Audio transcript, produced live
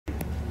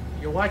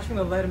You're watching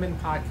the Letterman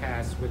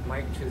Podcast with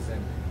Mike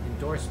Chisholm,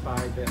 endorsed by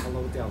the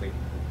Hello Deli.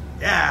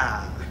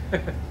 Yeah.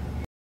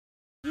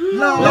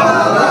 La, la,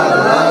 la,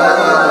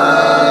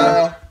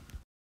 la.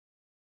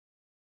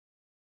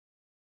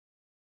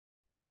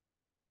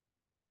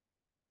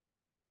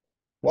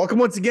 Welcome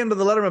once again to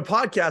the Letterman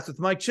Podcast with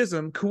Mike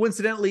Chisholm.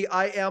 Coincidentally,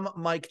 I am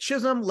Mike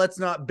Chisholm. Let's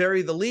not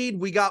bury the lead.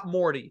 We got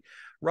Morty.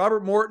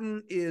 Robert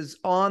Morton is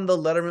on the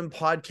Letterman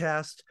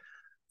Podcast.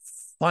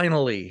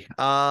 Finally,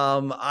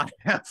 I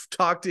have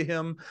talked to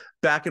him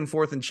back and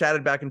forth and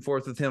chatted back and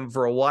forth with him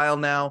for a while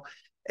now.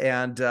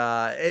 And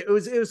it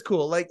was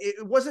cool. Like,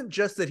 it wasn't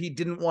just that he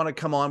didn't want to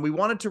come on. We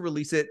wanted to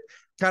release it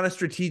kind of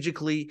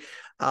strategically.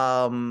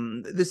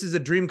 This is a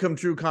dream come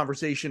true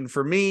conversation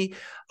for me.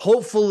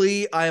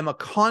 Hopefully I am a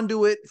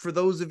conduit for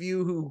those of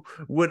you who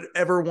would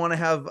ever want to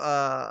have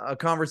a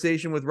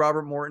conversation with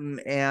Robert Morton.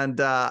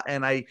 And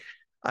I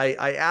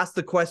asked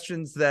the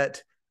questions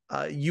that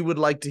you would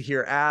like to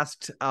hear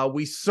asked.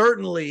 We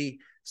certainly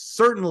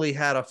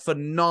had a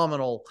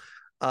phenomenal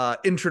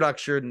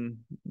introduction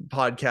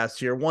podcast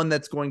here, one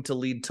that's going to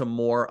lead to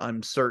more,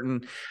 I'm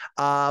certain,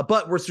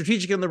 but we're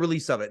strategic in the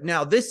release of it.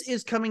 Now, this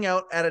is coming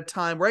out at a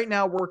time right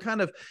now we're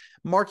kind of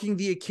marking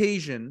the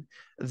occasion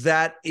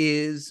that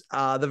is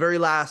the very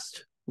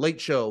last Late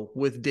Show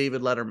with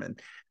David Letterman.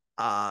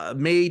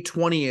 May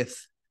 20th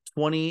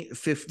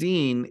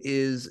 2015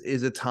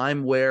 is a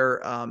time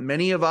where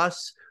many of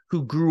us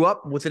who grew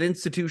up with an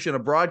institution, a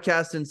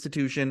broadcast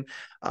institution,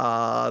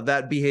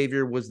 that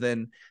behavior was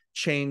then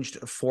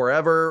changed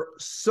forever.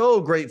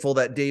 So grateful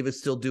that Dave is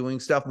still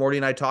doing stuff. Morty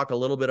and I talk a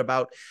little bit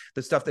about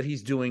the stuff that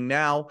he's doing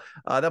now.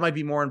 That might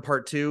be more in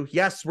part two.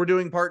 Yes, we're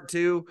doing part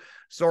two.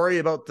 Sorry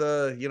about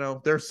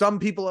there's some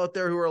people out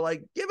there who are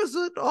like, give us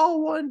an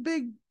all one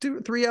big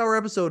 2-3 hour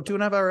episode,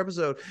 2.5 hour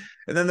episode.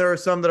 And then there are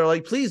some that are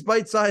like, please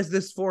bite size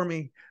this for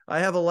me. I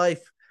have a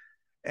life.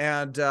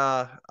 And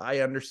I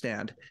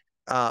understand.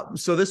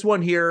 So this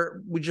one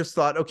here, we just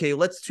thought, okay,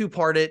 let's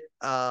two-part it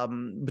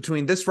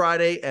between this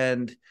Friday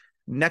and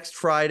next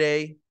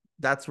Friday.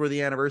 That's where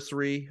the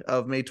anniversary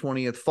of May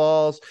 20th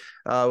falls.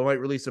 We might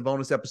release a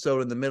bonus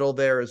episode in the middle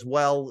there as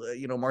well,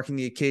 marking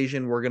the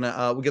occasion. We're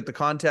gonna we'll get the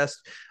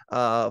contest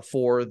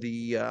for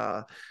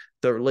the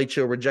Late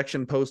Show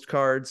rejection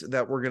postcards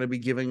that we're going to be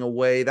giving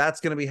away.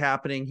 That's going to be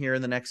happening here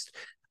in the next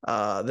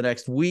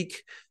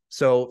week.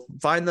 So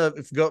come to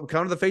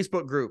the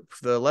Facebook group,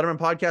 the Letterman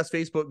Podcast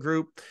Facebook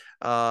group,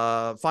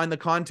 find the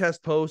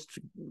contest post,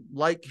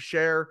 like,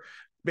 share,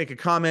 make a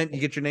comment.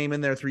 You get your name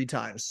in there 3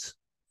 times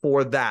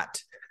for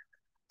that.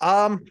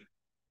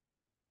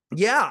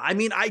 Yeah, I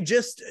mean,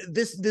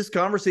 this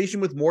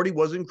conversation with Morty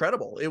was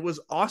incredible. It was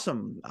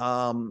awesome.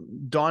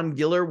 Don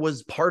Giller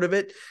was part of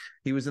it.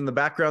 He was in the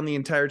background the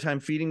entire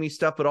time feeding me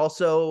stuff, but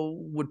also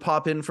would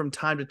pop in from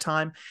time to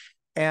time.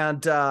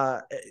 And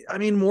I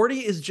mean, Morty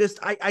is just,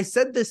 I've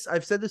said this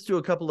to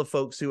a couple of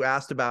folks who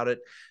asked about it,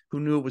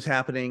 who knew it was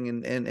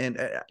happening. And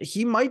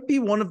he might be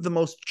one of the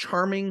most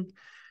charming.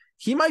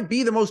 He might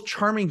be the most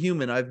charming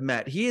human I've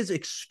met. He is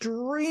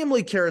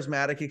extremely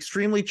charismatic,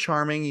 extremely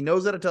charming. He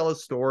knows how to tell a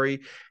story,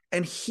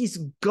 and he's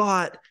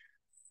got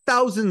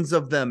thousands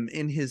of them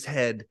in his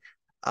head.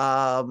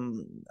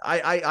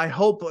 I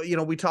hope,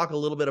 we talk a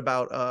little bit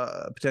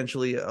about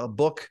potentially a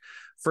book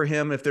for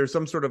him, if there's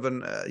some sort of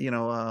an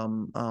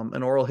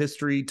oral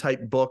history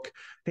type book.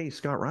 Hey,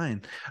 Scott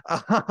Ryan,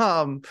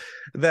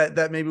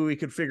 that maybe we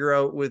could figure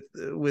out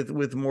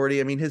with Morty.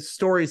 I mean, his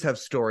stories have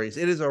stories.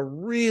 It is a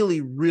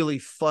really, really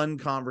fun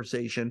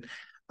conversation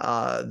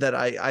that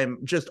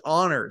I'm just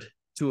honored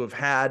to have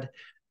had.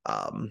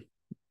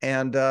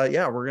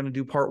 Yeah, we're going to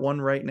do part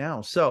 1 right now.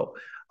 So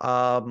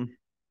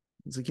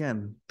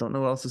again, don't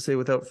know what else to say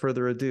without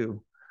further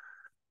ado.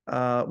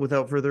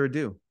 Robert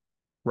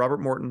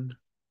Morton,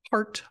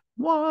 part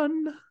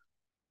 1.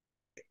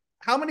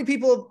 How many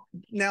people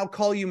now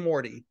call you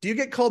Morty? Do you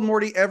get called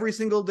Morty every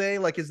single day?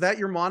 Like, is that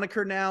your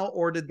moniker now,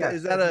 or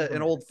is that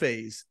an old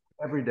phase?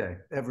 Every day.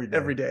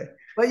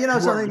 But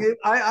something,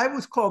 I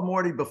was called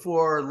Morty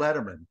before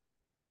Letterman.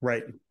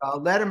 Right.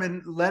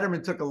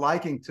 Letterman took a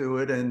liking to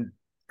it and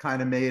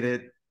kind of made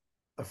it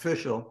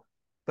official.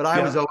 But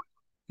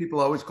people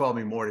always called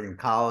me Morty in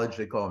college.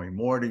 They call me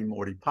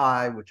Morty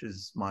Pie, which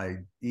is my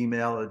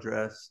email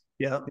address.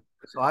 Yeah.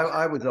 So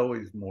I was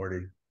always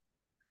Morty.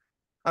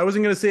 I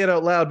wasn't going to say it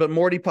out loud, but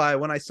Morty Pie,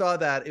 when I saw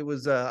that, it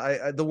was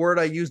the word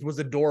I used was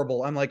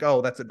adorable. I'm like, oh,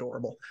 that's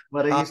adorable.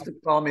 But they used to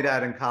call me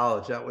that in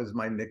college. That was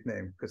my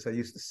nickname because I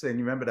used to sing.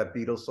 You remember that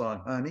Beatles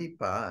song, Honey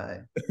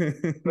Pie?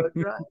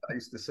 I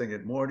used to sing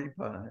it, Morty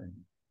Pie.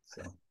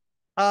 So,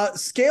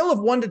 scale of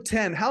 1 to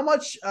 10,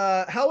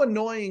 how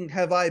annoying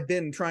have I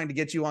been trying to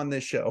get you on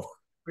this show?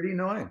 Pretty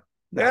annoying.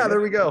 Yeah,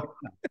 there we go.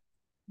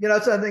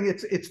 So I think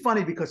it's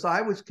funny because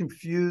I was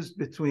confused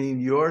between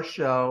your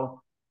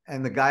show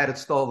and the guy that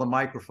stole the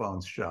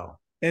microphones show.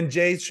 And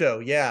Jay's show,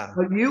 yeah.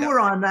 But you were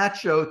on that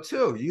show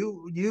too.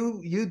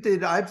 You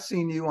did. I've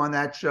seen you on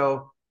that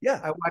show.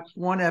 Yeah. I watched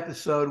one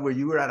episode where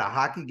you were at a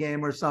hockey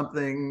game or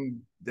something.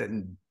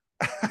 Then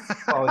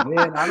Oh,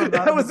 yeah, I don't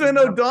know. That was when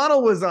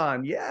O'Donnell was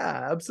on.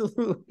 Yeah,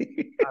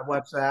 absolutely. I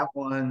watched that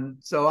one.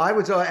 So I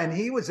was, and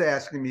he was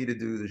asking me to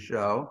do the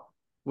show,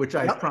 which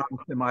I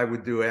promised him I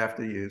would do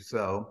after you.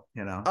 So,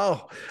 you know.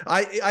 Oh,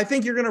 I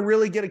think you're going to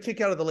really get a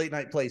kick out of the late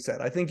night play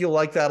set. I think you'll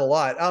like that a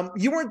lot.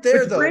 You weren't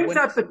there, though. Brings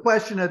up the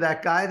question of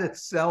that guy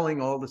that's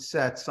selling all the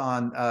sets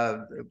on,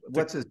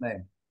 what's his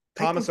name?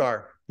 Thomas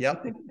R. Yep.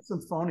 I think there's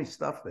some phony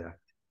stuff there.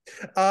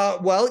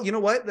 Well, you know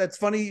what? That's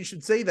funny you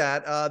should say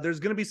that. There's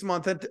going to be some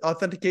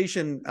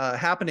authentication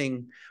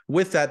happening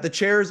with that. The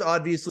chairs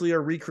obviously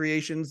are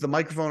recreations. The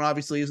microphone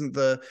obviously isn't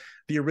the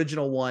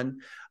original one.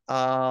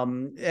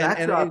 And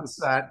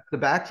the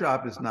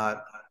backdrop is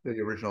not the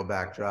original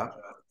backdrop.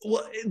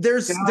 Well, there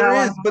is,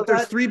 but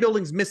there's 3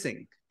 buildings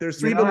missing. There's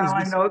 3 buildings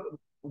missing. I know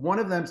one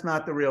of them's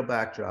not the real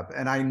backdrop,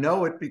 and I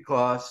know it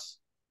because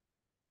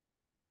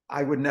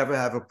I would never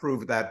have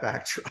approved that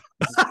backdrop.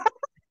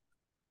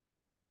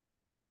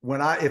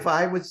 If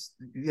I was,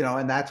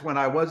 and that's when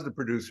I was the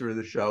producer of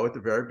the show at the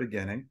very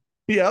beginning.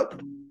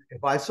 Yep.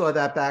 If I saw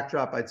that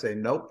backdrop, I'd say,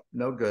 nope,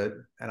 no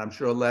good. And I'm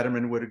sure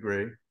Letterman would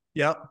agree.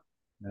 Yep.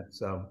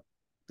 So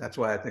that's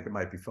why I think it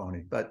might be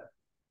phony, but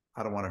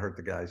I don't want to hurt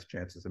the guy's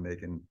chances of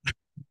making.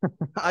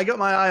 I got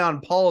my eye on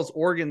Paul's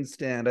organ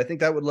stand. I think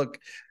that would look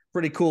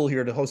pretty cool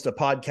here to host a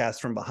podcast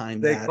from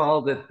behind that. They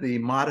called it the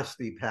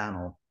modesty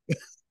panel.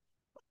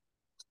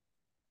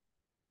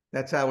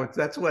 That's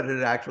what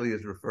it actually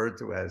is referred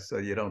to as. So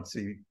you don't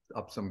see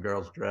up some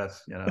girl's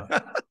dress,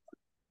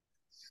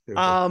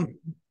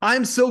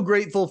 I'm so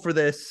grateful for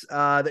this,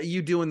 that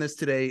you doing this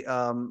today.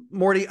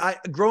 Morty,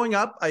 growing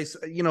up,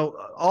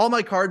 all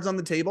my cards on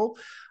the table.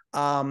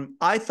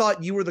 I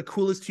thought you were the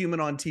coolest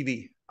human on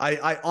TV.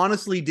 I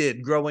honestly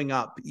did growing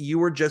up. You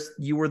were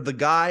the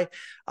guy.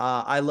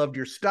 I loved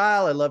your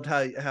style. I loved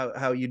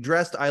how you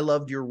dressed. I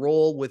loved your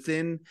role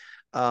within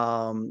the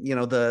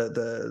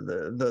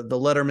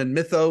Letterman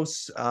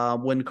mythos.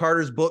 When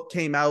Carter's book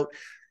came out,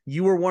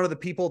 you were one of the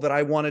people that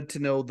I wanted to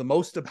know the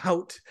most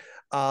about.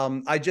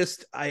 I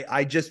just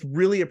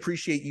really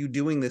appreciate you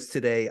doing this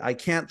today. I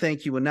can't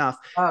thank you enough.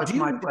 Oh, it's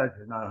my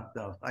pleasure.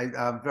 No.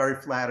 I'm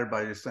very flattered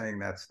by you saying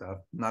that stuff.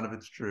 None of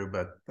it's true,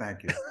 but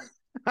thank you.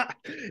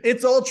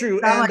 It's all true.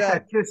 And like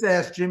I just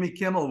asked Jimmy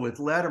Kimmel with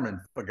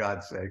Letterman, for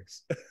God's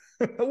sakes.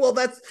 Well,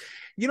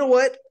 you know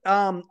what?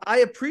 I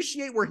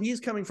appreciate where he's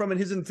coming from and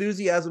his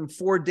enthusiasm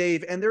for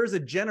Dave. And there is a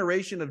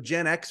generation of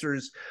Gen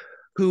Xers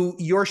who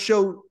your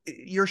show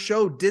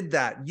did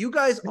that. You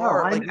guys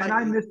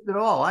I missed it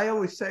all. I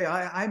always say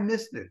I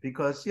missed it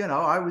because,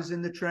 I was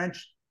in the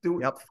trench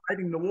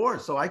fighting the war.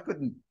 So I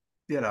couldn't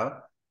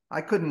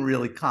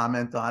really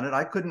comment on it.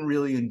 I couldn't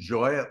really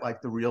enjoy it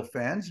like the real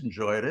fans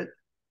enjoyed it.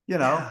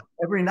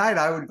 Every night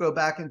I would go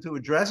back into a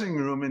dressing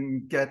room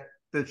and get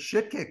the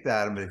shit kicked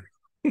out of me.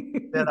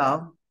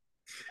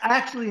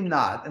 Actually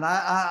not. And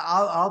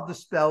I'll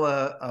dispel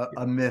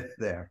a myth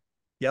there.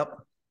 Yep.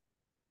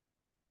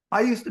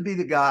 I used to be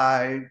the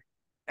guy,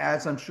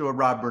 as I'm sure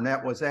Rob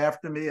Burnett was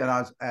after me,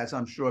 and as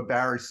I'm sure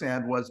Barry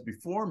Sand was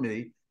before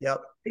me.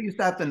 Yep. I used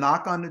to have to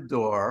knock on the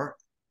door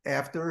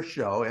after a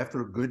show.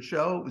 After a good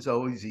show, it was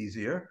always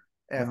easier.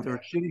 After a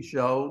shitty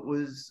show,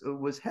 it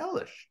was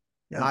hellish.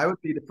 Yep. And I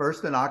would be the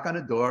first to knock on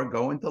the door,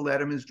 go into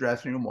Letterman's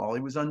dressing room while he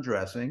was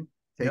undressing,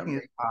 taking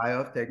his tie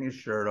off, taking his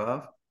shirt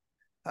off.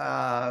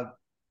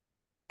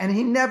 And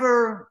he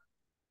never,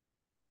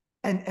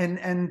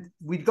 and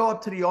we'd go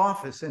up to the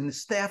office and the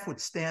staff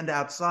would stand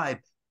outside.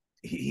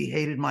 He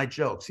hated my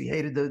jokes. He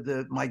hated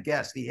my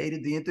guest. He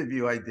hated the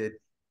interview I did.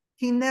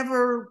 He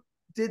never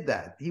did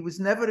that. He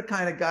was never the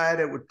kind of guy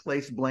that would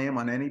place blame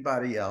on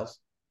anybody else.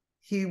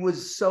 He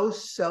was so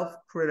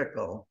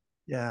self-critical.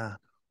 Yeah.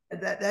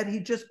 That he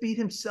just beat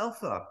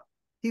himself up.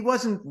 He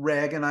wasn't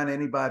ragging on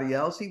anybody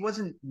else. He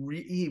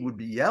would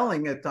be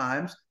yelling at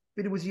times,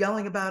 but he was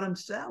yelling about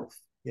himself.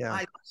 Yeah.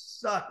 I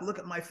suck. Look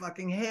at my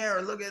fucking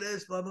hair. Look at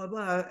this, blah, blah,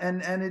 blah.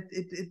 And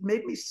it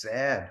made me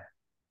sad.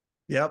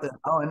 Yep.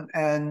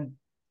 And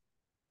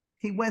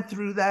he went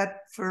through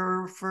that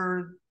for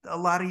a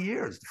lot of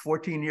years. The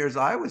 14 years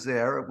I was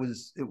there, it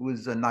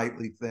was a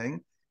nightly thing.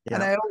 Yeah.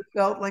 And I always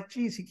felt like,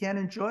 geez, he can't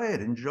enjoy it.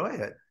 Enjoy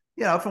it.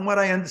 From what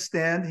I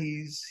understand,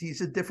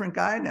 he's a different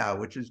guy now,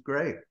 which is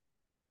great.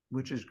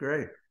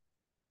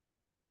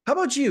 How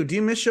about you? Do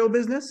you miss show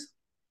business?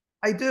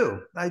 I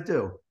do.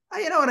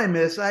 You know what I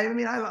miss?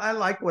 I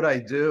like what I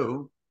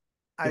do.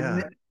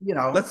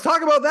 Let's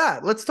talk about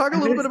that. Let's talk a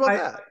little bit about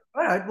that.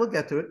 All right, we'll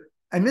get to it.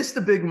 I miss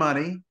the big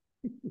money,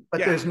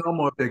 but there's no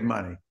more big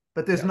money.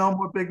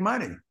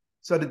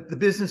 So the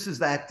business is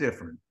that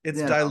different. It's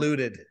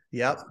diluted.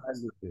 Yep.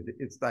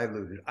 It's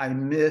diluted. I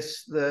don't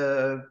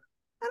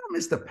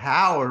miss the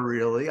power,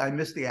 really. I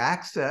miss the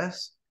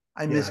access.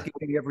 I miss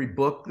getting every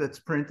book that's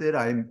printed.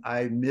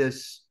 I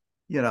miss,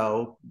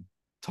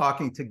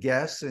 talking to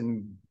guests,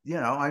 and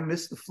I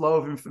miss the flow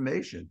of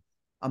information.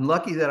 I'm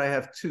lucky that I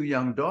have 2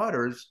 young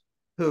daughters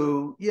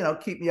who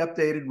keep me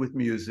updated with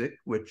music,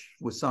 which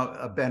was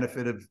a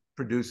benefit of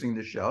producing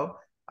the show.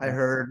 I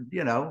heard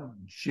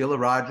Sheila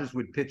Rogers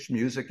would pitch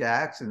music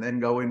acts and then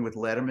go in with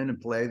Letterman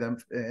and play them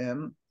for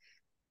him.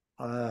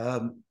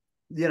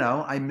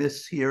 I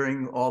miss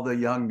hearing all the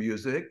young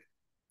music.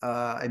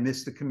 I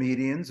miss the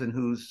comedians and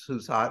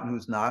who's hot and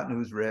who's not, and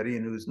who's ready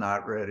and who's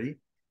not ready.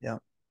 Yeah.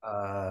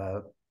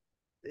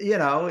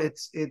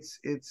 It's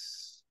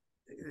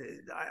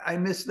I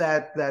miss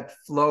that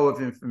flow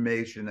of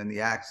information and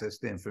the access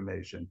to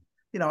information.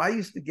 I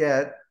used to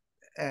get,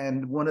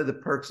 and one of the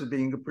perks of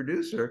being a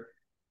producer,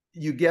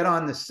 you get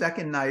on the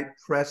second night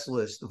press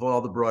list of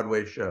all the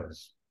Broadway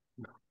shows.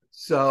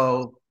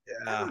 So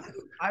yeah,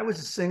 I was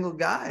a single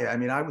guy. I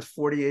mean, I was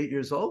 48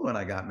 years old when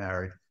I got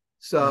married.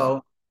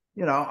 So,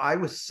 I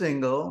was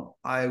single.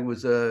 I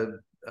was a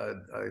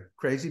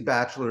crazy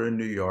bachelor in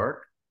New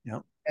York.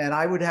 Yep. And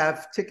I would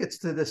have tickets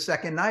to the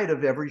second night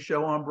of every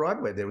show on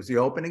Broadway. There was the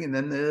opening and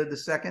then the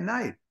second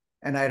night.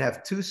 And I'd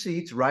have 2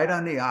 seats right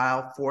on the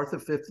aisle, 4th or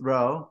 5th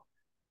row.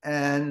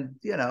 And,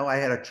 I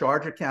had a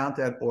charge account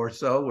at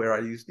Orso where I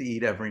used to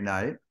eat every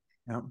night.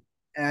 Yep.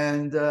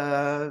 And,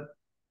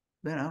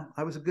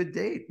 I was a good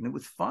date and it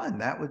was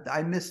fun.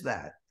 I miss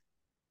that.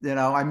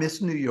 I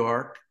miss New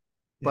York,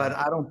 but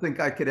I don't think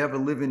I could ever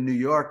live in New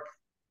York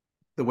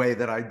the way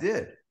that I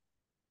did.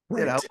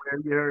 Right. Where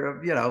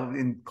you're,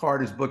 in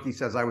Carter's book, he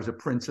says I was a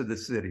prince of the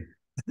city.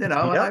 And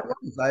I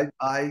was.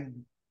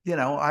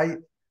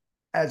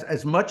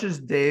 As much as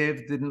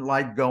Dave didn't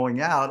like going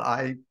out,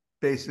 I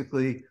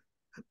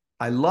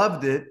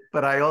loved it,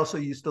 but I also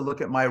used to look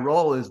at my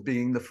role as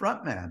being the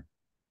front man.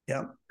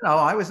 Yeah.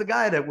 I was the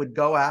guy that would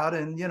go out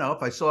and,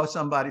 if I saw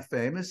somebody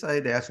famous,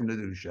 I'd ask them to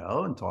do the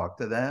show and talk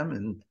to them.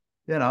 And,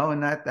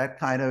 and that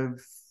kind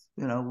of,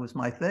 was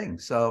my thing.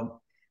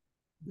 So,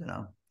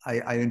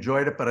 I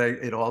enjoyed it, but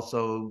it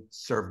also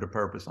served a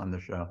purpose on the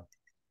show.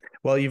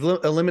 Well, you've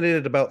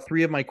eliminated about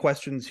 3 of my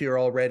questions here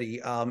already.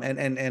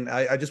 And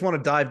I just want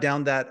to dive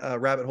down that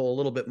rabbit hole a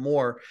little bit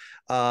more.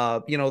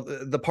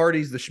 The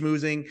parties, the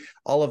schmoozing,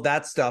 all of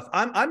that stuff.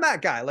 I'm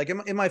that guy. Like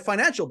in my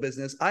financial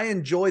business, I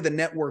enjoy the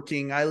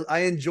networking. I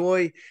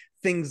enjoy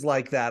things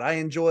like that. I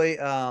enjoy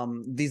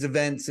these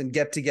events and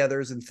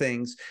get-togethers and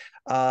things.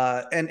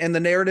 And the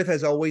narrative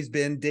has always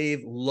been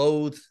Dave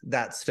loathed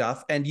that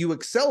stuff, and you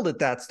excelled at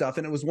that stuff.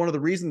 And it was one of the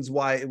reasons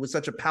why it was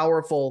such a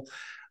powerful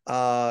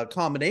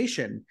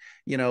combination.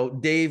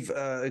 Dave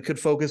could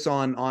focus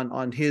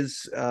on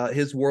his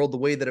world the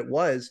way that it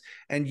was,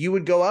 and you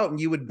would go out and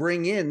you would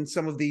bring in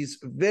some of these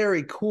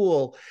very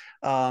cool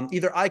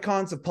either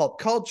icons of pulp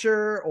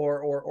culture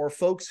or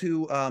folks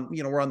who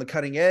were on the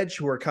cutting edge,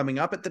 who are coming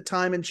up at the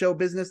time in show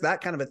business,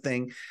 that kind of a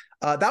thing.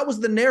 That was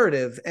the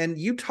narrative. And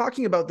you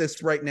talking about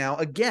this right now,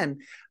 again,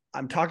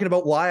 I'm talking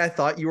about why I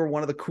thought you were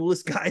one of the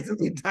coolest guys in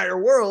the entire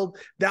world.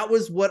 That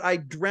was what I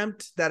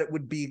dreamt that it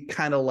would be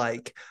kind of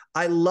like.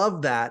 I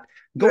love that.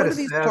 Going to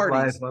these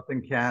parties. Life up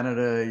in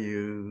Canada,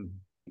 you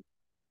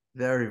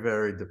very,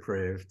 very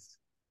depraved.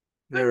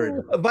 Very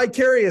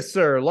vicarious,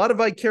 sir. A lot of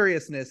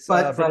vicariousness.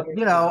 But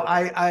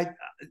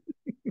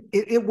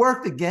it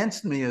worked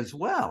against me as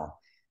well.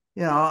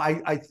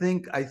 I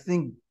think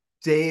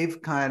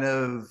Dave kind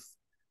of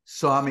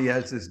saw me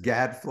as this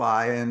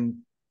gadfly, and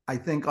I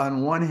think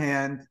on one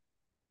hand,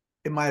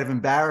 it might have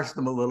embarrassed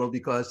him a little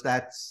because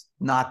that's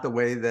not the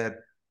way that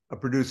a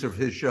producer of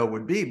his show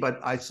would be.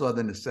 But I saw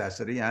the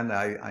necessity and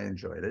I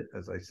enjoyed it,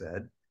 as I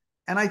said.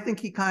 And I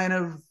think he kind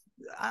of,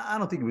 I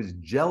don't think he was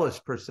jealous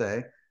per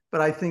se, but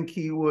I think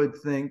he would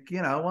think,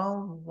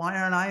 well, why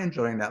aren't I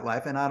enjoying that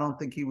life? And I don't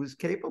think he was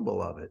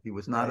capable of it. He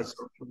was not a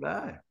social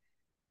guy.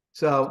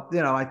 So,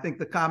 I think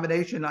the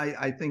combination,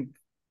 I think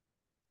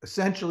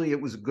essentially it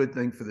was a good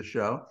thing for the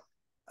show.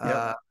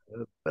 Yep.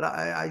 But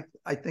I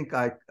think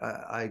I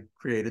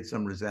created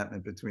some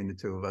resentment between the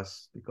two of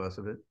us because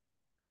of it.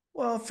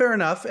 Well, fair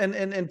enough.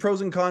 And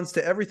pros and cons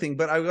to everything.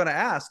 But I'm going to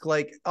ask,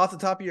 like, off the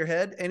top of your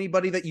head,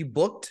 anybody that you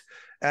booked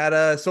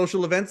at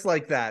social events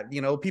like that?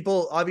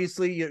 People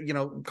obviously,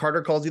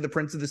 Carter calls you the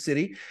Prince of the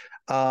City.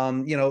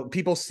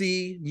 People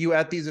see you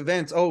at these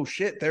events. Oh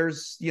shit,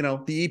 there's,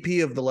 the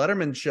EP of the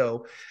Letterman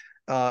show.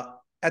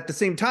 At the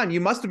same time,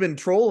 you must have been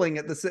trolling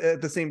at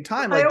the same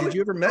time. Like, did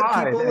you ever met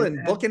people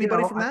and book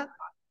anybody from that?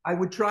 I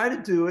would try to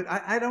do it.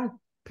 I don't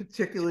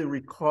particularly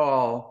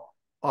recall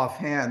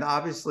offhand.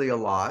 Obviously, a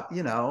lot.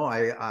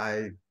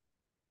 I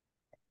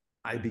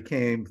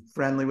became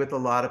friendly with a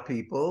lot of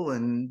people,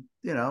 and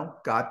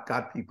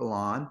got people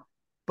on.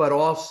 But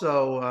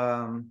also,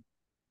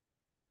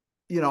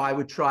 I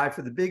would try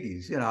for the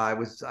biggies.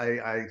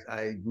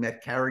 I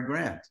met Cary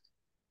Grant.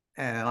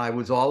 And I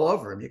was all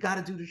over him. You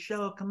got to do the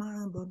show. Come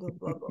on, blah, blah,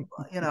 blah, blah,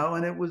 blah.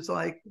 And it was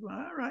like,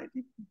 all right,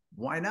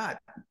 why not?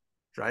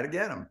 Try to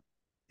get him.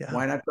 Yeah.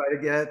 Why not try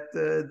to get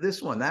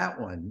this one, that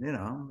one?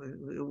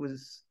 It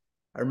was,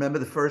 I remember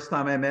the first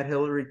time I met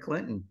Hillary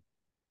Clinton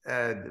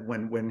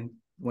when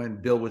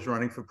Bill was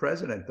running for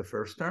president the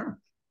first term.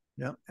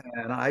 Yeah.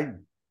 And I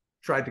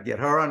tried to get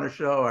her on the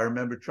show. I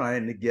remember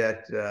trying to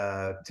get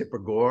Tipper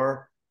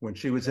Gore when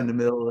she was in the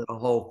middle of the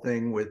whole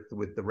thing with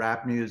the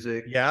rap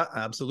music. Yeah,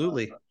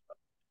 absolutely.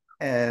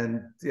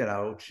 And,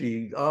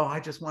 I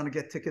just want to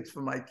get tickets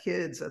for my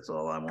kids. That's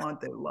all I want.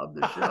 They love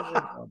the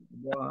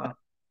show.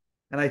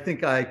 And I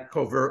think I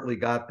covertly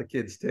got the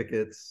kids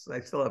tickets. I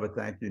still have a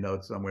thank you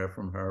note somewhere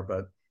from her,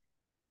 but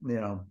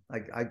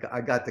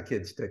I got the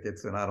kids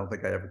tickets, and I don't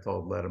think I ever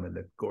told Letterman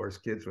that Gore's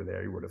kids were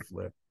there. He would have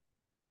flipped.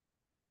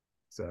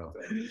 So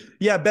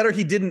yeah, better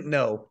he didn't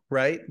know,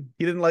 right?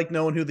 He didn't like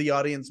knowing who the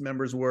audience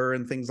members were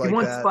and things like that. He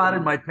once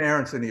spotted my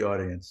parents in the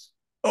audience.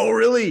 Oh,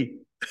 really?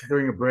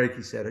 During a break,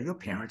 he said, "Are your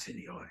parents in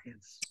the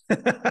audience?"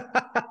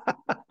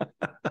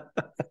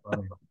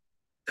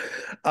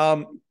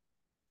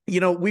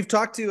 We've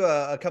talked to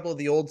a couple of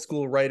the old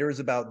school writers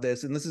about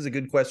this, and this is a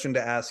good question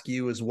to ask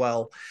you as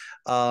well.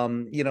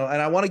 And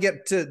I want to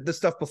get to the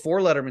stuff before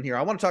Letterman here.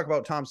 I want to talk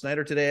about Tom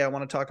Snyder today. I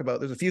want to talk about,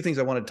 there's a few things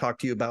I want to talk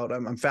to you about.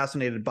 I'm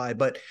fascinated by,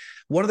 but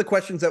one of the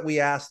questions that we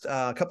asked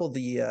a couple of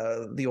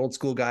the old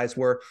school guys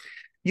were,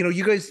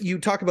 you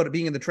talk about it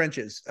being in the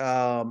trenches,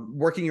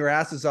 working your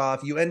asses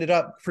off. You ended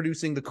up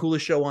producing the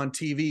coolest show on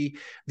TV,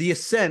 The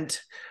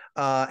Ascent,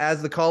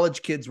 as the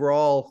college kids were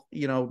all,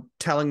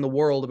 telling the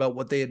world about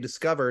what they had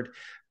discovered.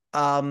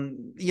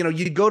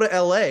 You'd go to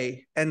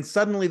LA and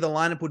suddenly the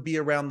lineup would be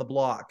around the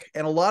block.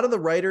 And a lot of the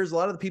writers, a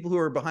lot of the people who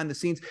are behind the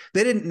scenes,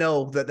 they didn't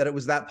know that it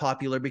was that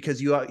popular because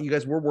you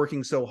guys were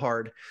working so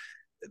hard.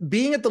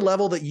 Being at the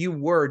level that you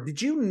were, did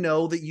you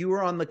know that you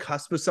were on the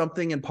cusp of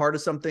something and part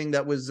of something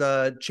that was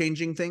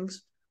changing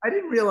things? I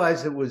didn't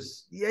realize it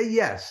was,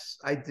 yes,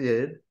 I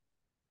did.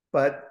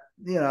 But,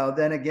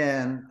 then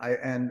again,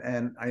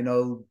 I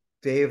know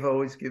Dave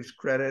always gives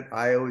credit.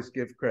 I always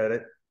give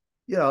credit.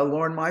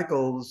 Lorne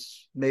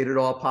Michaels made it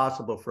all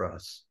possible for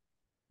us.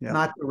 Yeah.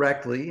 Not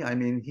directly. I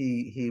mean,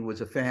 he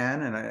was a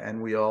fan, and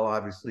we all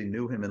obviously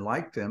knew him and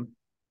liked him.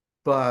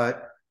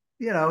 But,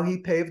 he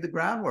paved the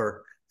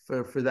groundwork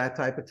for that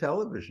type of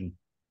television.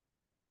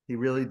 He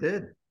really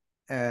did.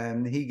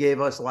 And he gave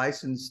us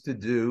license to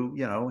do,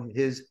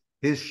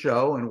 his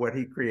show, and what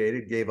he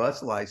created gave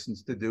us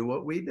license to do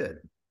what we did.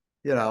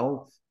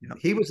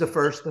 He was the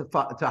first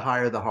to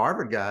hire the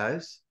Harvard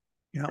guys.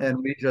 Yeah. And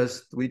we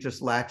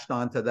just latched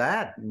onto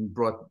that and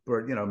brought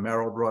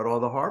Merrill brought all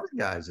the Harvard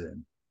guys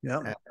in. Yeah.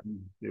 And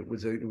it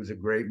was a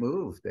great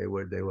move. They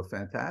were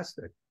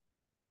fantastic.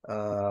 Did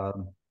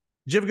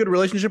you have a good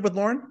relationship with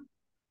Lorne?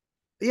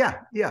 Yeah.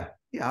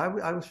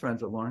 I was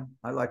friends with Lorne.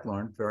 I like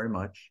Lorne very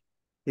much.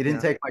 He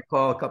didn't take my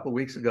call a couple of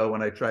weeks ago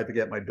when I tried to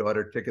get my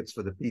daughter tickets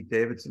for the Pete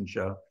Davidson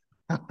show.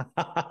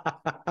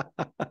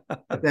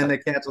 But then they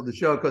canceled the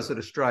show because of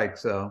the strike.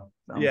 So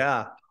I'm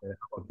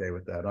okay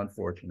with that.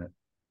 Unfortunate.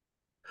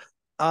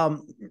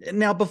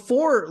 Now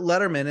before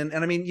Letterman, and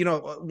I mean,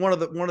 one of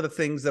the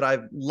things that I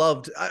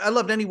loved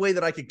any way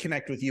that I could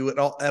connect with you at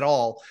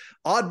all.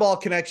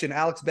 Oddball connection,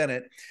 Alex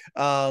Bennett,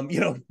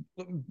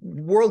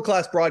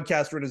 world-class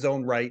broadcaster in his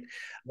own right.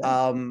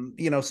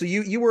 Yeah. So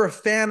you were a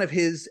fan of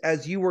his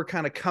as you were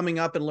kind of coming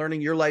up and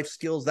learning your life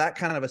skills, that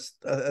kind of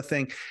a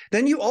thing.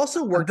 Then you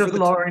also worked for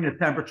lowering the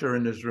temperature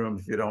in this room,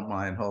 if you don't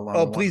mind. Hold on.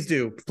 Oh, please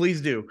do.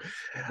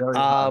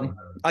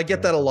 I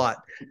get that a lot.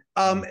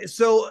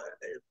 So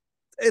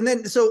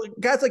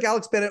guys like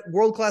Alex Bennett,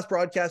 world-class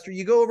broadcaster,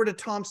 you go over to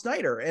Tom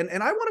Snyder,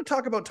 and I want to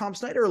talk about Tom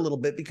Snyder a little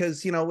bit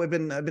because I've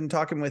been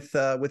talking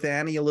with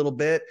Annie a little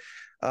bit,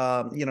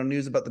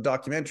 news about the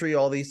documentary,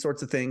 all these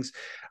sorts of things.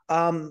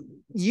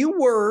 You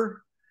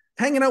were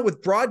hanging out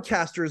with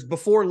broadcasters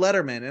before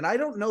Letterman, and I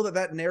don't know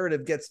that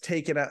narrative gets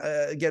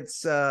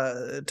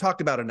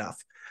talked about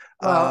enough.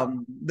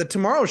 The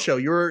Tomorrow Show,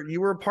 you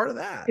were a part of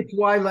that. It's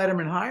why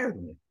Letterman hired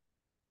me,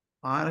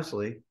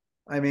 honestly.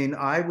 I mean,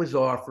 I was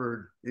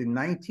offered in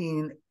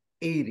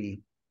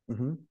 1980.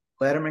 Mm-hmm.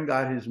 Letterman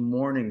got his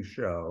morning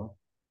show.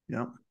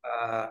 Yeah.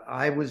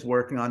 I was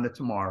working on the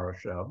Tomorrow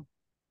Show,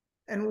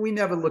 and we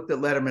never looked at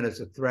Letterman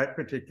as a threat,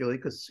 particularly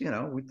because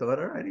we thought,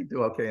 all right, he'd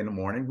do okay in the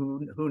morning.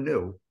 Who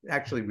knew?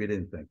 Actually, we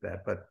didn't think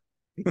that, but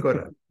he could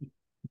have.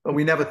 But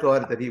we never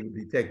thought that he would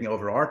be taking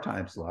over our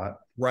time slot.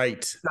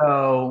 Right.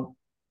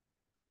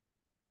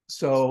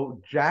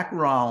 So Jack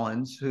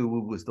Rollins,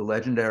 who was the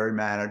legendary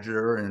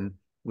manager and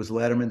was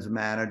Letterman's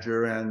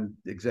manager and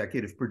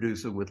executive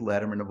producer with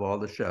Letterman of all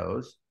the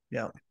shows.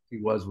 Yeah. He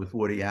was with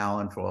Woody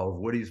Allen for all of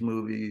Woody's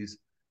movies.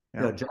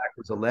 Yeah. Jack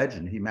was a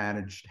legend. He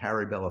managed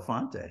Harry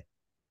Belafonte.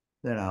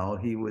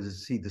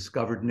 He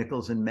discovered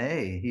Nichols and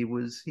May. He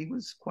was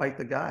quite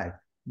the guy.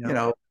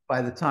 Yeah.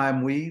 By the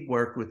time we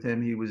worked with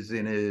him, he was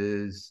in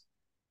his,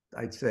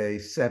 I'd say,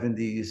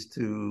 70s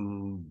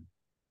to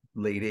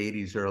late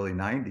 80s, early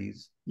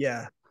 90s.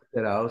 Yeah.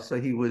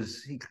 So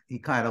he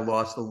kind of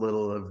lost a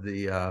little of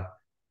the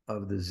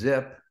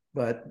zip,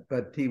 but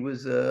he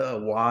was a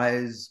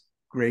wise,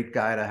 great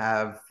guy to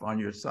have on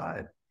your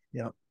side.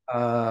 Yeah.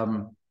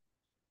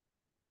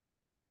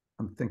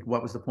 I'm thinking,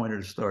 what was the point of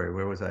the story?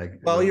 Where was I?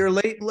 Well, you're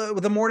late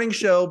with the morning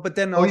show, but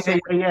then also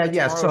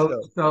yeah.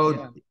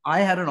 So I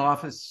had an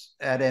office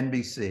at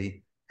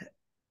NBC,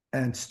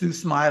 and Stu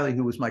Smiley,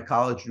 who was my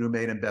college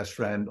roommate and best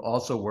friend,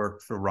 also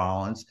worked for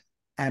Rollins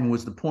and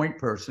was the point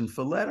person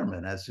for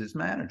Letterman as his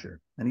manager,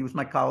 and he was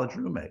my college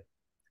roommate.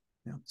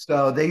 Yeah.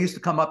 So they used to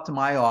come up to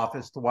my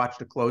office to watch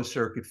the closed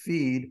circuit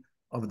feed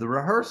of the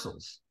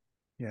rehearsals.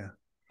 Yeah.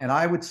 And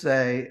I would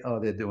say, oh,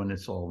 they're doing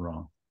this all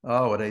wrong.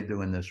 Oh, are they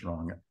doing this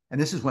wrong? And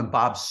this is when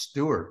Bob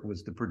Stewart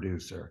was the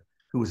producer,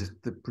 who was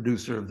the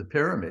producer of The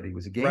Pyramid. He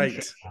was a game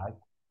show guy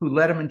who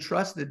Letterman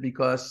trusted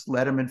because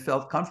Letterman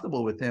felt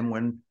comfortable with him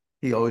when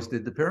he always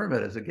did The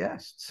Pyramid as a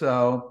guest.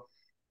 So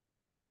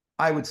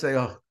I would say,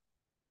 oh,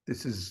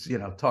 this is,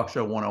 talk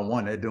show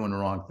 101. They're doing the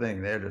wrong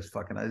thing. They're just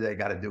they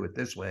got to do it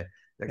this way.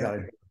 They got to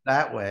do it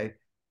that way.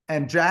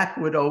 And Jack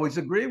would always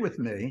agree with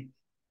me.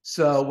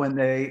 So when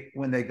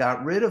they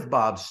got rid of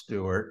Bob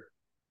Stewart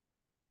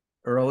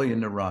early in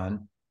the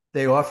run,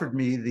 they offered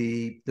me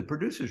the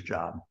producer's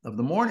job of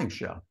the morning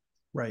show.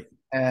 Right.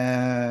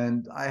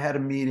 And I had a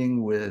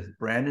meeting with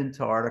Brandon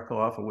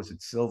Tartikoff, or was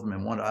it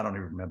Silverman? I don't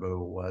even remember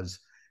who it was.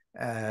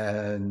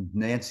 And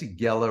Nancy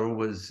Geller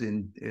was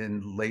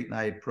in late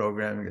night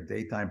programming, or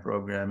daytime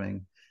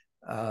programming.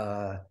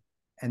 And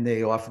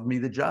they offered me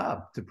the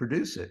job to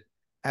produce it.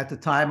 At the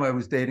time, I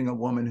was dating a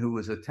woman who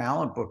was a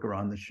talent booker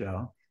on the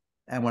show.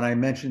 And when I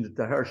mentioned it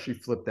to her, she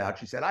flipped out.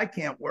 She said, "I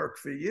can't work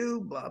for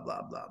you, blah,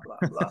 blah, blah, blah,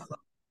 blah."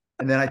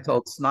 And then I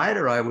told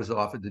Snyder I was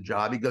offered the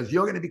job. He goes,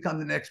 "You're going to become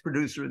the next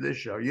producer of this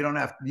show. You don't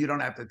have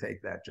to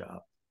take that job."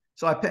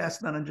 So I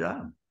passed on a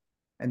job,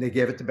 and they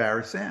gave it to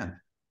Barry Sand.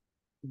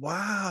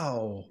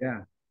 Wow.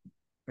 Yeah.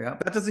 Yeah.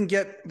 That doesn't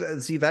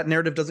that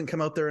narrative doesn't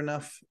come out there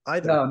enough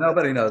either. No,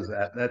 nobody knows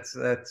that. That's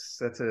a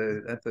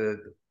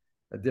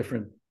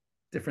different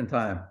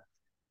time.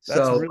 That's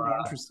really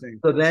interesting.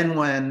 So then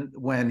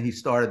when he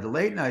started the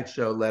late night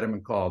show,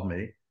 Letterman called me.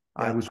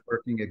 Yeah. I was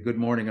working at Good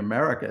Morning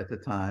America at the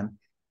time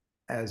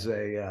as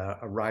a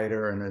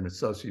writer and an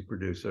associate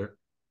producer.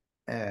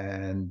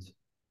 And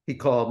he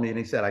called me and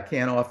he said, "I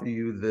can't offer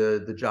you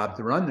the job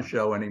to run the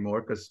show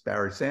anymore because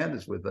Barry Sand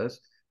is with us.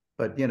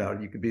 But,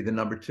 you could be the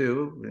number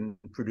 2 and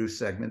produce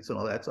segments and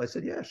all that." So I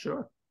said, "Yeah,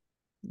 sure."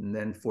 And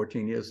then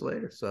 14 years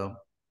later, so.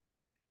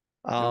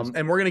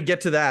 And we're going to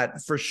get to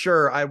that for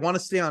sure. I want to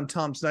stay on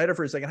Tom Snyder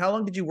for a second. How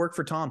long did you work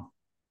for Tom?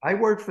 I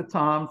worked for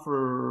Tom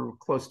for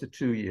close to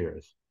 2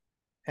 years.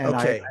 And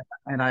okay.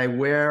 I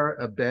wear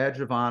a badge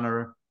of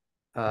honor.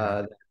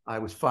 I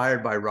was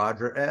fired by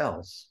Roger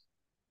Ailes.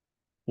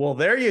 Well,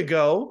 there you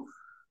go.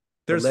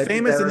 There's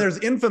famous and there's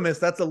infamous.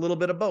 That's a little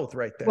bit of both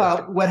right there.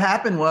 Well, what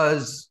happened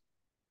was,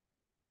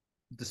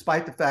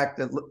 despite the fact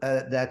that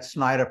that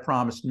Snyder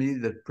promised me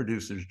the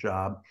producer's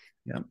job,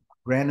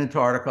 Brandon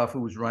Tartikoff,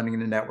 who was running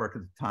the network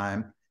at the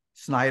time,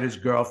 Snyder's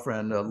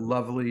girlfriend, a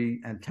lovely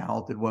and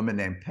talented woman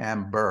named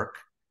Pam Burke,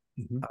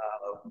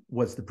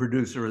 was the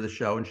producer of the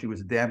show, and she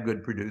was a damn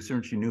good producer,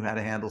 and she knew how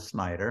to handle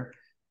Snyder.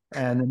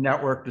 And the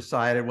network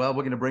decided, well,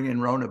 we're going to bring in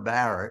Rona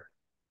Barrett,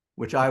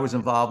 which I was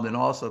involved in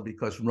also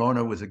because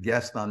Rona was a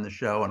guest on the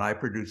show, and I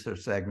produced her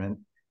segment.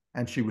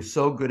 And she was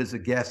so good as a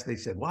guest, they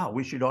said, "Wow,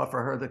 we should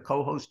offer her the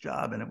co-host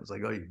job." And it was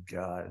like, oh,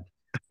 God.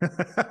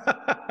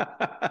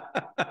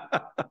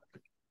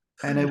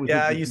 And it was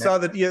you saw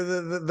that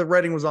the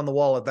writing was on the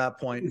wall at that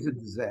point. It was a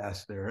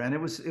disaster, and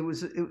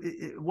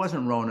it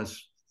wasn't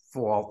Rona's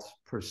fault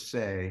per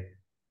se.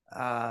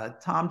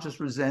 Tom just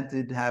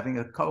resented having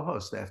a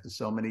co-host after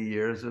so many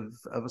years of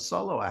a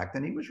solo act,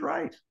 and he was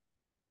right.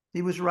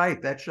 He was right.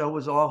 That show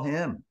was all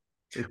him.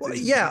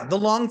 The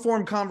long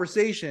form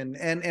conversation,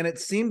 and it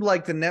seemed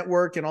like the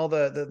network and all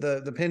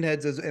the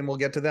pinheads, and we'll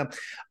get to them,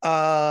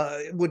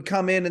 would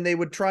come in and they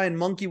would try and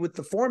monkey with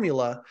the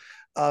formula.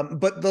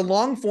 But the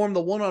long form,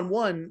 the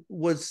one-on-one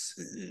was,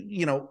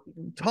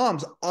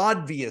 Tom's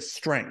obvious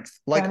strength,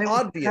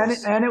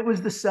 obvious. And it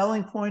was the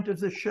selling point of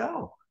the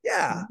show.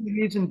 Yeah. The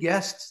reason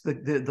guests,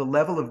 the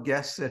level of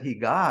guests that he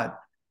got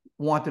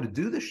wanted to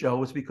do the show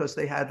was because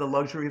they had the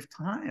luxury of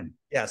time.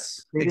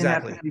 Yes, they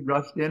exactly. Didn't have to be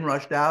rushed in,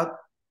 rushed out,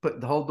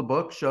 hold the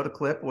book, show the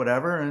clip,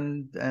 whatever,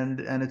 and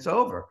it's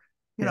over.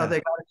 They got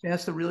a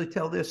chance to really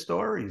tell their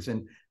stories.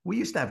 And we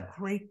used to have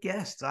great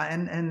guests. I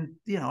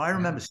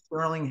remember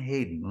Sterling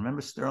Hayden.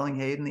 Remember Sterling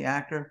Hayden, the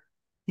actor?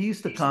 He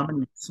used to come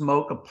and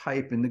smoke a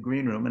pipe in the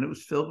green room, and it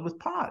was filled with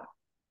pot.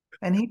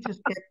 And he'd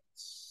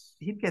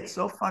get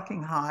so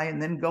fucking high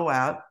and then go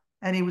out,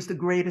 and he was the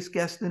greatest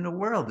guest in the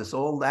world, this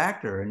old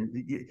actor. And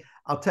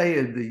I'll tell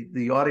you,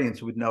 the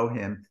audience would know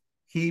him.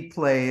 He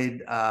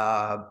played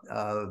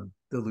the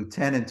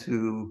lieutenant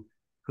who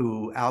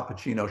Al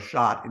Pacino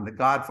shot in The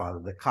Godfather,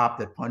 the cop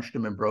that punched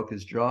him and broke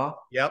his jaw.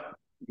 Yep.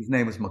 His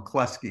name was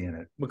McCluskey in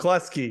it.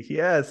 McCluskey,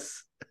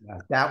 yes. Yeah,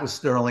 that was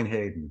Sterling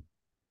Hayden.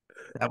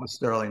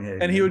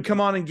 And he would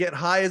come on and get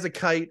high as a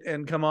kite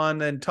and come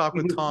on and talk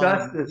with Tom.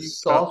 Just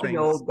this salty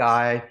old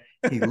guy.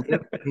 He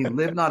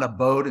lived on a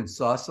boat in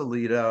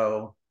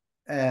Sausalito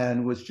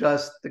and was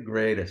just the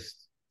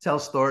greatest. Tell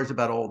stories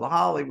about old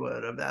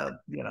Hollywood, about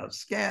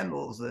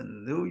scandals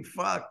and who he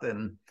fucked,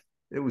 and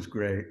it was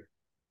great.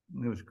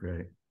 It was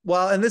great.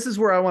 Well, and this is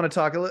where I want to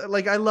talk.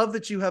 Like, I love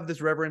that you have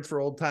this reverence for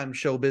old time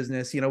show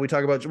business. We'll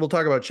talk about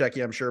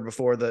Checky, I'm sure,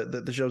 before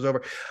the show's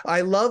over. I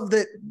love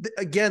that,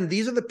 again,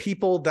 these are the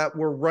people that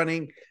were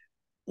running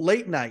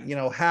late night,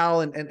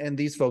 Hal and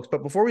these folks.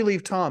 But before we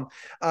leave Tom,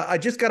 I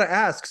just got to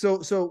ask,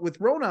 so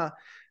with Rona,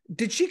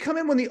 did she come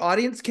in when the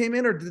audience came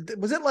in, or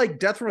was it like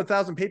Death from a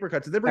Thousand Paper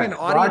Cuts? Did they bring an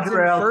audience in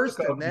first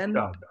and then?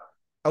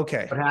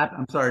 Okay. What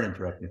happened? I'm sorry to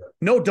interrupt you.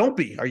 No, don't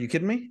be. Are you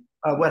kidding me?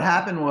 What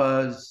happened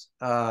was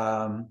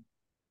Brandon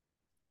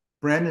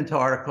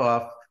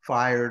Tartikoff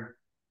fired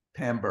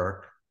Pam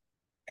Burke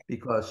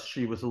because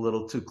she was a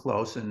little too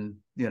close, and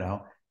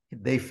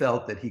they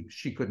felt that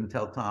she couldn't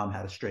tell Tom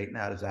how to straighten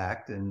out his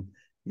act and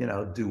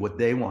do what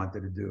they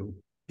wanted to do.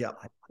 Yeah,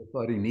 I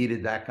thought he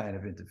needed that kind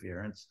of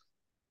interference.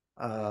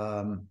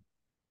 And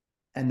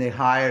they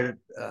hired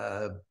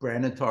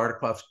Brandon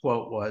Tartikoff's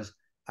quote was,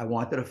 "I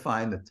wanted to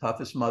find the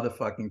toughest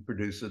motherfucking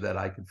producer that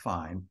I could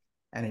find."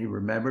 And he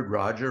remembered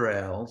Roger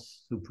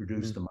Ailes, who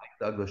produced the Mike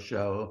Douglas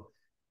show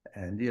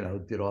and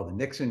did all the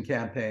Nixon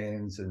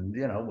campaigns and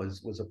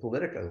was a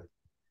Politico.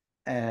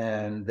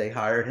 And they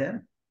hired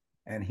him.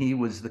 And he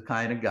was the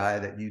kind of guy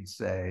that you'd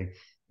say,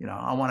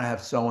 I want to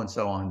have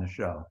so-and-so on the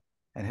show.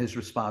 And his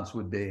response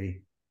would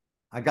be,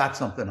 "I got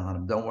something on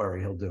him. Don't worry,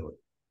 he'll do it."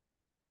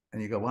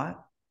 And you go,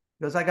 "What?"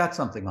 He goes, "I got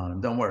something on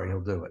him. Don't worry, he'll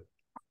do it."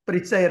 But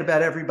he'd say it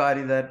about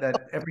everybody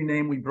that every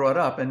name we brought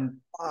up. And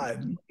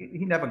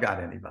he never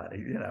got anybody.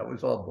 It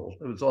was all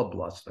bullshit. It was all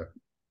bluster.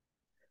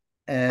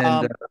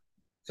 And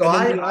so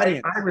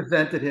I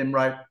resented him,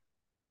 right?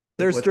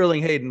 There's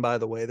Sterling Hayden, by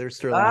the way. There's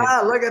Sterling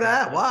Hayden. Look at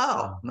that.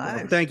 Wow.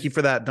 Nice. Thank you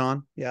for that,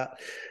 Don. Yeah.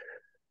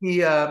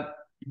 So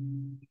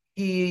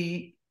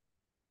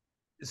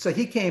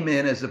he came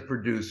in as a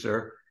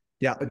producer.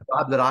 Yeah. A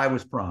job that I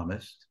was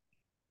promised.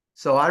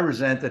 So I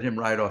resented him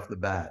right off the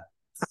bat.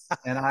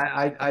 And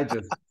I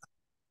just,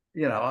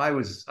 I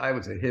was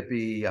a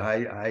hippie.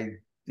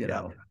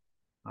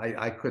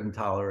 I couldn't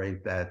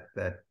tolerate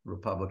that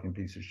Republican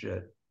piece of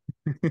shit.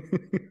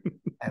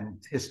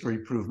 And history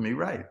proved me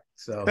right.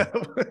 So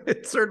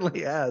it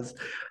certainly has.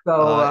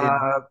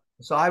 So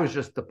I was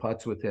just the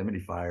putz with him, and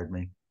he fired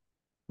me,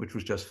 which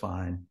was just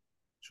fine.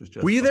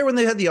 Were you there when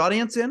they had the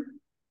audience in?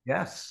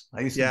 Yes,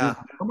 I used to do the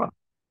warm-up.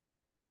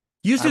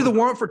 You used to do the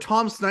warm-up for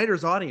Tom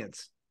Snyder's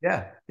audience.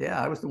 Yeah,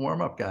 I was the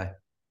warm-up guy.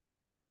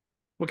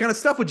 What kind of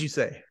stuff would you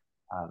say?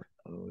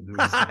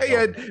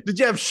 Did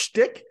you have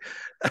shtick?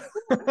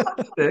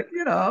 Shtick,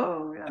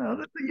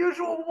 the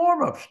usual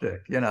warm-up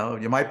shtick.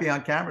 You might be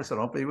on camera, so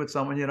don't be with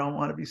someone you don't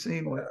want to be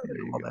seen with.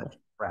 All that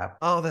crap.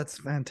 Oh, that's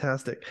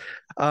fantastic.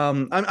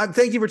 I'm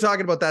thank you for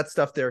talking about that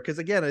stuff there, because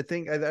again, I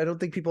don't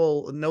think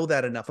people know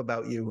that enough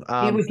about you.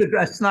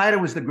 Snyder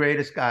was the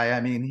greatest guy.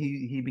 I mean,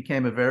 he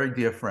became a very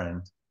dear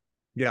friend.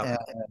 Yeah,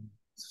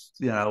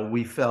 and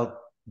we felt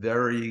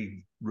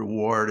very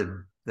rewarded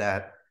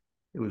that.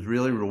 It was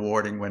really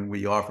rewarding when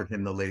we offered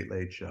him the Late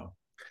Late Show.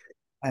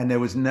 And there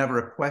was never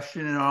a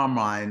question in our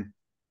mind.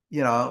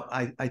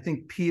 I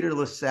think Peter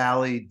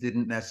LaSalle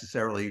didn't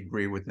necessarily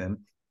agree with him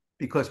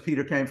because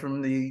Peter came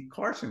from the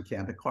Carson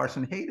camp, and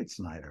Carson hated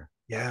Snyder.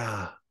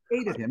 Yeah.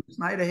 Hated him.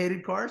 Snyder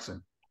hated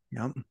Carson.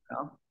 Yep.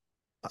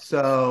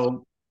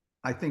 So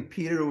I think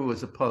Peter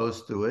was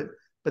opposed to it.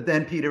 But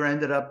then Peter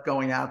ended up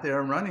going out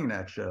there and running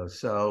that show.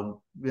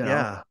 So,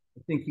 I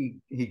think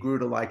he grew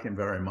to like him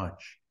very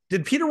much.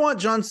 Did Peter want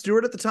Jon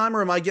Stewart at the time,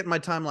 or am I getting my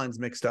timelines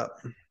mixed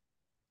up?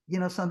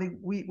 Something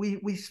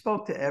we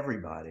spoke to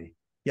everybody.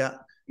 Yeah.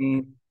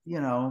 We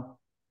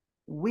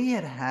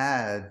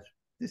had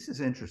this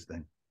is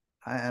interesting.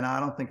 And I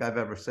don't think I've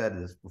ever said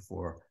this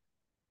before.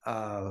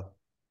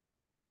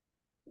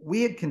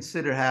 We had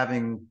considered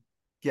having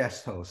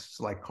guest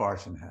hosts like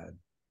Carson had.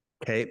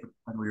 Okay.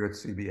 When we were at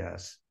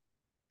CBS.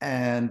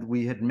 And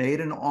we had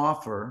made an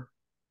offer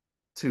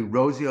to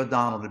Rosie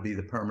O'Donnell to be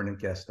the permanent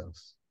guest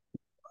host.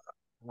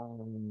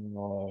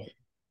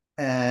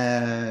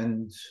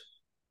 And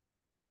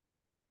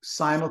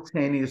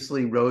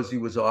simultaneously, Rosie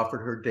was offered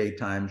her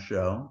daytime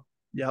show.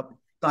 Yep.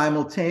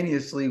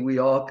 Simultaneously, we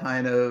all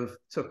kind of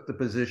took the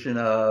position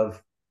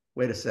of,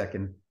 wait a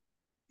second,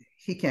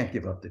 he can't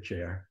give up the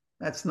chair.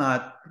 That's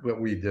not what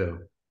we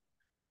do.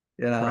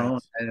 Right.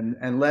 And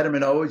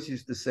Letterman always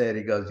used to say it.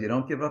 He goes, "You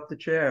don't give up the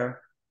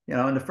chair."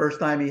 And the first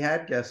time he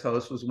had guest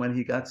hosts was when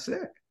he got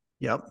sick.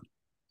 Yep.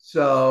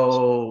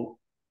 So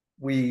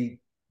we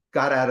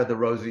got out of the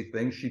Rosie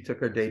thing. She took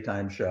her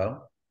daytime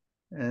show,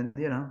 and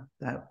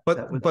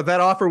but that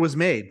offer was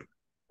made.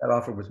 That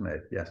offer was made.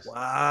 Yes.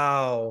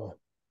 Wow.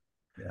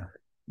 Yeah.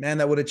 Man,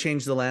 that would have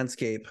changed the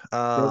landscape.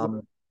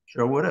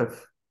 Sure would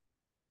have.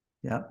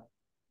 Yeah.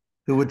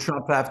 Who would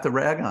Trump have to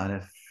rag on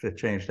if it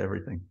changed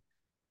everything?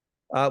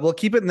 We'll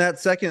keep it in that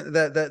second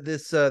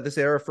this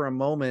era for a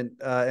moment,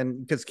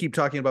 and because keep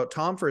talking about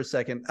Tom for a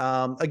second.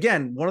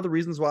 Again, one of the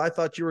reasons why I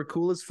thought you were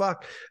cool as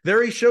fuck.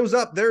 There he shows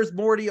up. There's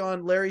Morty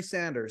on Larry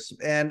Sanders,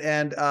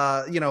 and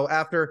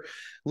after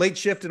Late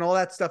Shift and all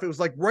that stuff, it was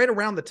like right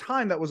around the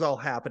time that was all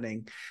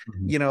happening,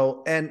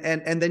 and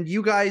then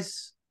you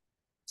guys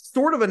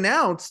sort of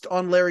announced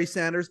on Larry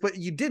Sanders, but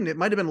you didn't. It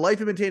might have been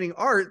Life Imitating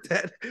Art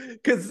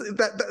because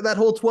that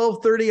whole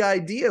 12:30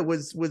 idea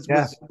was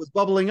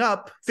bubbling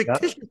up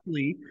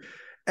fictitiously,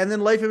 and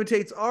then Life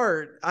Imitates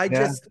Art. I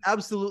just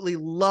absolutely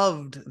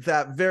loved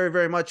that very,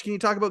 very much. Can you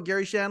talk about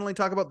Gary Shandling?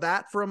 Talk about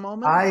that for a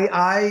moment.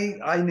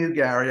 I knew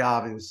Gary,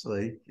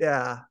 obviously.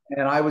 Yeah,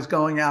 and I was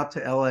going out to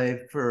LA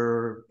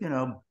for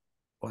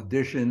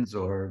auditions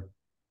or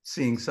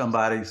seeing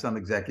somebody, some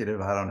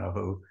executive, I don't know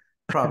who,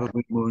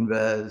 probably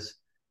Moonves.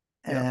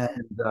 Yeah.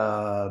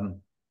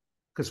 And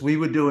because we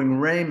were doing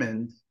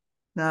Raymond.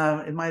 No,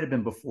 it might have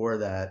been before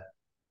that.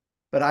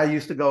 But I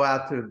used to go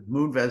out to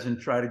Moonves and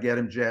try to get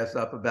him jazzed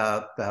up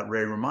about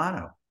Ray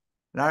Romano.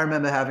 And I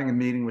remember having a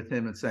meeting with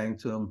him and saying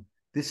to him,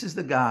 this is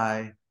the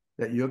guy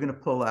that you're going to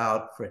pull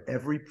out for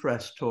every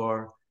press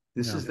tour.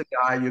 This is the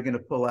guy you're going to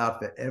pull out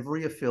for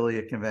every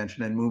affiliate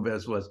convention. And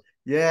Moonves was,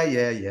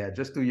 yeah,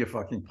 just do your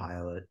fucking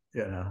pilot.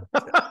 You know,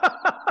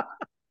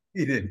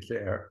 he didn't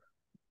care.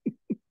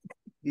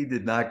 He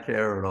did not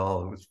care at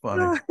all. It was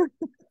funny. It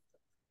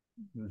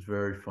was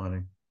very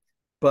funny.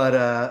 But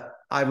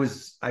I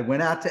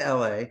went out to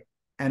LA,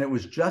 and it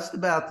was just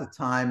about the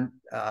time.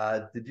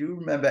 Did you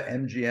remember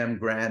MGM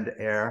Grand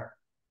Air?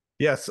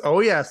 Yes.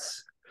 Oh,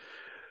 yes.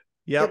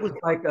 Yeah. It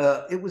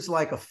was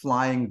like a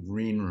flying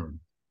green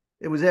room.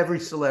 It was every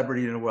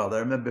celebrity in the world. I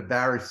remember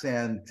Barry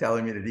Sand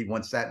telling me that he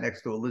once sat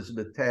next to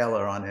Elizabeth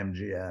Taylor on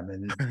MGM,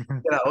 and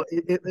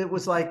it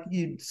was like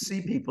you'd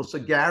see people. So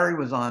Gary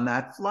was on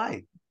that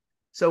flight.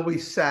 So we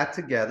sat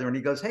together, and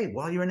he goes, "Hey,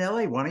 while you're in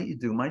LA, why don't you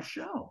do my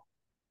show?"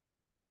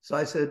 So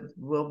I said,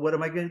 "Well, what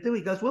am I going to do?"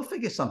 He goes, "We'll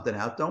figure something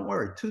out. Don't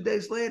worry." 2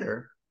 days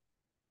later,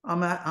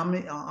 I'm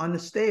on the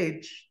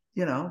stage,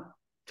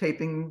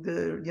 taping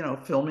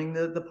filming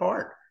the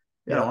part.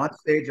 On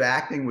stage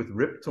acting with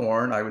Rip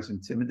Torn. I was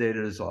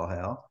intimidated as all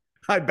hell.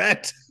 I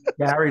bet.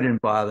 Gary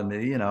didn't bother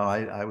me.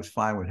 I was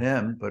fine with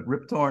him, but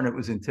Rip Torn, it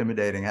was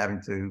intimidating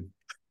having to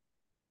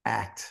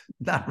act.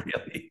 Not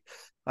really.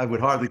 I would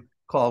hardly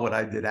call what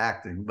I did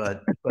acting,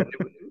 but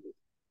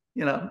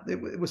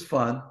it was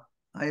fun.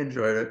 I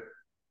enjoyed it.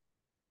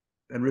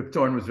 And Rip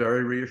Torn was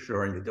very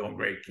reassuring. "You're doing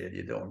great, kid.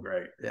 You're doing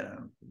great."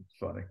 It's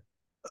funny.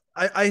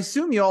 I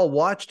assume you all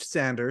watched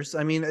Sanders.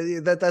 I mean,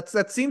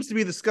 that seems to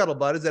be the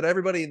scuttlebutt, is that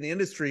everybody in the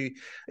industry,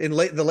 the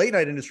late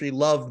night industry,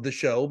 loved the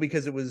show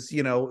because it was,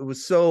 it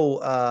was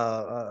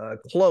so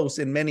close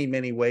in many,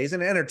 many ways,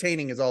 and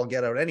entertaining as all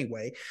get out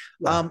anyway.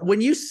 Yeah.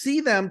 When you see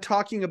them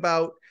talking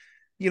about,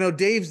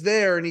 Dave's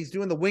there and he's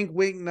doing the wink,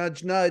 wink,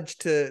 nudge, nudge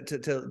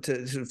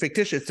to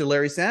fictitious to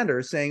Larry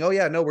Sanders, saying, "Oh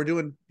yeah, no,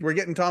 we're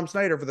getting Tom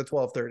Snyder for the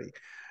 12:30.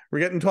 We're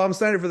getting Tom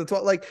Snyder for the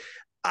 12." Like,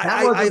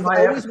 I've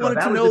always wanted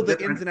to know the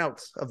ins and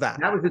outs of that.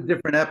 That was a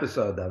different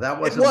episode, though.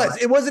 That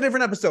wasn't. It was a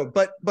different episode,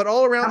 but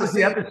all around that was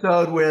the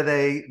episode where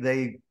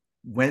they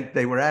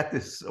were at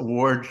this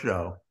award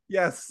show.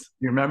 Yes.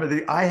 You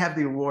remember I have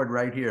the award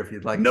right here if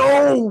you'd like.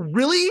 No,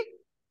 really?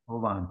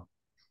 Hold on.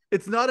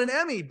 It's not an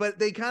Emmy, but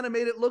they kind of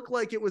made it look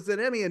like it was an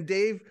Emmy, and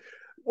Dave,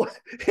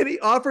 and he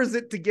offers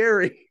it to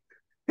Gary,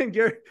 and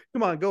Gary,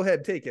 "Come on, go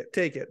ahead, take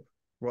it."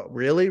 What,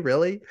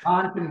 really?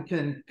 Tom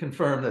can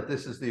confirm that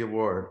this is the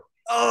award.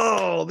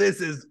 Oh,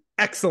 this is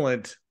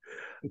excellent.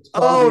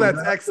 That's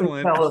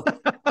excellent.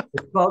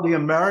 It's called the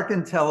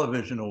American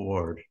Television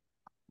Award,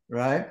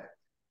 right?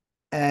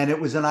 And it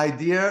was an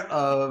idea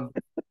of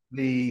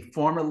the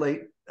former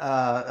late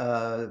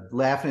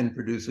Laugh-In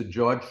producer,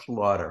 George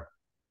Slaughter.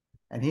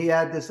 And he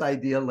had this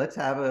idea, let's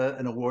have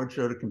an award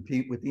show to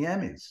compete with the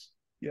Emmys.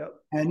 Yep.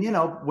 And,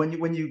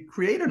 when you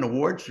create an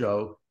award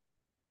show,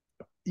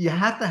 you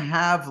have to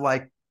have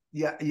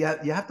you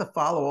have to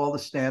follow all the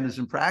standards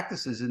and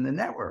practices in the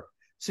network.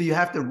 So you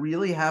have to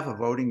really have a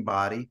voting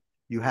body.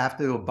 You have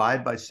to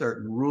abide by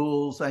certain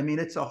rules. I mean,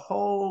 it's a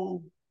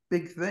whole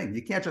big thing.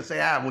 You can't just say,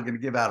 we're going to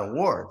give out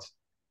awards.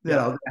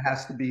 There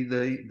has to be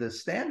the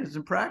standards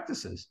and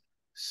practices.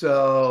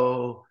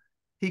 So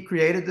he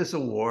created this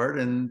award,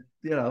 and,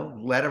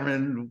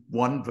 Letterman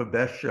won for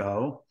best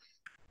show.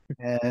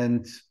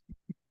 And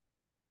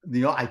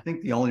I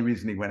think the only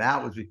reason he went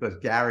out was because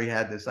Gary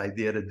had this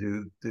idea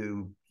to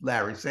do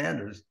Larry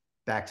Sanders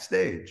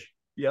backstage.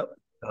 Yep.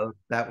 So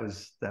that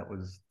was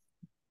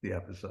the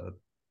episode.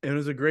 It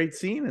was a great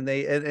scene, and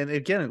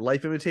again,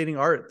 life imitating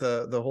art.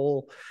 The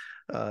whole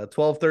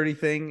 12:30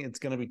 thing. It's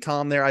going to be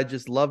Tom there. I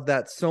just love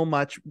that so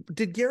much.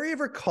 Did Gary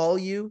ever call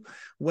you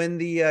when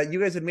you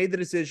guys had made the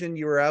decision?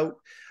 You were out,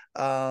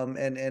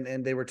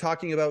 and they were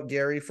talking about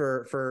Gary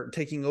for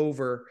taking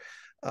over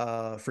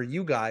for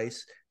you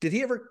guys. Did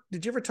you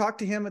ever talk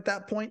to him at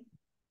that point?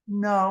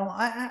 No,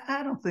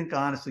 I don't think,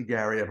 honestly,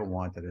 Gary ever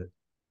wanted it.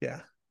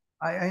 Yeah.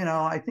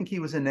 I think he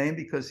was a name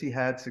because he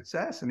had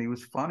success and he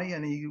was funny,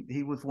 and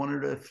he was one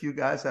of the few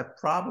guys that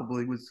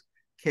probably was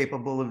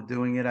capable of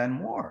doing it and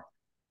more.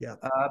 Yeah.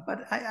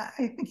 But I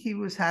think he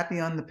was happy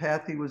on the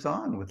path he was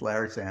on with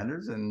Larry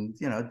Sanders and,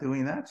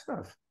 doing that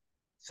stuff.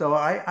 So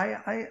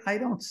I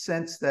don't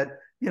sense that,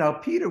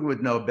 Peter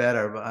would know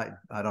better, but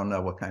I don't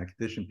know what kind of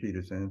condition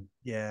Peter's in.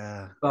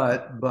 Yeah.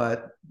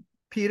 But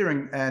Peter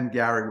and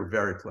Gary were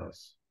very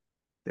close.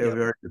 They were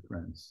very good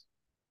friends.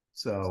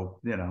 So,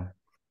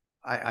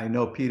 I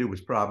know Peter was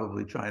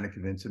probably trying to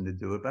convince him to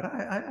do it, but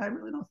I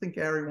really don't think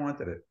Gary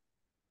wanted it.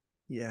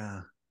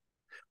 Yeah.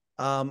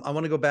 I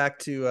want to go back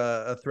to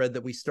a thread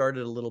that we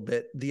started a little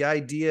bit. The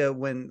idea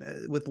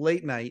with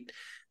late night,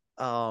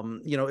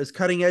 as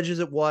cutting edge as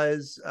it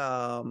was,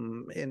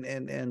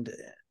 and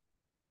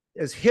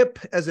as hip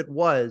as it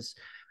was,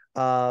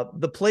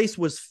 the place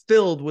was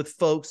filled with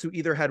folks who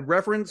either had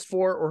reverence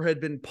for or had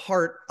been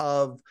part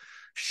of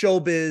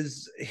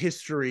showbiz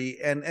history,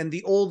 and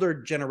the older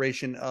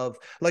generation of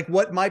like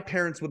what my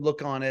parents would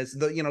look on as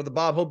the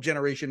Bob Hope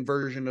generation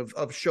version of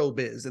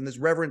showbiz, and this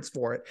reverence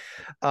for it.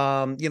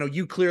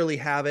 You clearly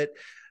have it.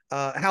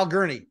 Hal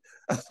Gurney,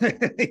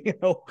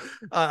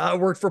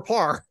 worked for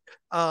Parr.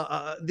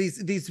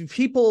 These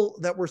people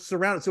that were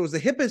surrounded. So it was the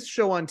hippest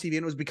show on TV,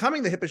 and it was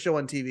becoming the hippest show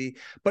on TV,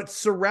 but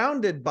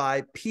surrounded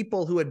by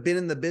people who had been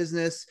in the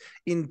business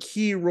in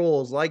key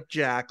roles, like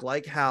Jack,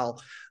 like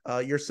Hal,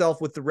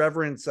 yourself, with the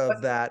reverence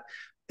of that.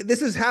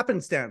 This is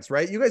happenstance,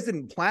 right? You guys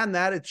didn't plan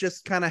that. It's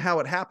just kind of how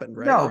it happened,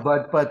 right? No,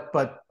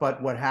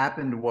 but what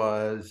happened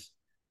was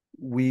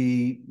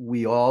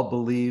we all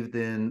believed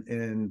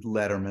in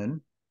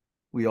Letterman.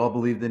 We all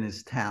believed in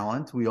his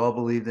talent. We all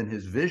believed in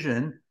his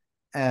vision.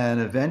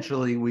 And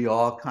eventually we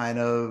all kind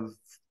of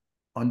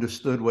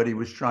understood what he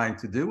was trying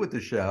to do with the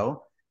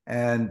show.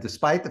 And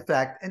despite the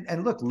fact,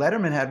 and look,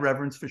 Letterman had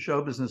reverence for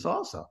show business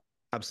also.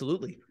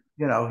 Absolutely.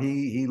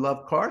 He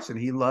loved Carson.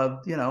 He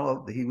loved,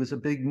 he was a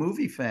big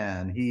movie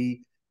fan.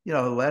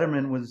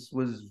 Letterman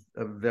was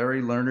a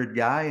very learned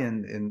guy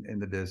in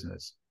the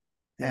business.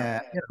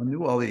 Yeah. And,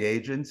 knew all the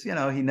agents. He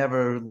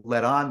never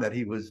let on that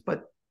he was,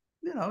 but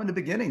in the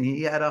beginning,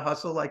 he had a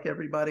hustle like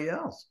everybody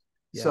else.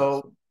 Yes.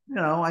 So,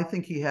 I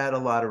think he had a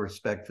lot of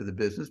respect for the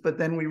business, but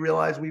then we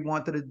realized we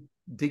wanted to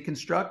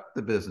deconstruct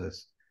the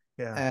business.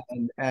 Yeah.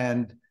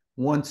 And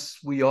once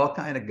we all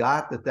kind of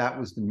got that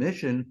was the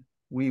mission,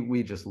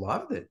 we just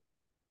loved it.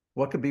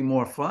 What could be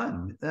more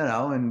fun,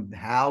 and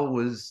Hal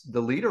was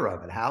the leader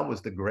of it. Hal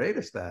was the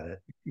greatest at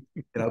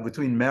it.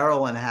 Between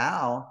Merrill and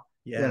Hal,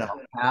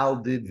 Hal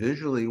did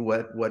visually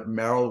what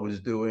Merrill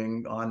was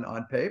doing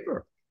on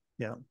paper.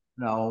 Yeah.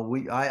 No,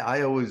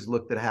 I always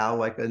looked at Hal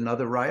like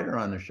another writer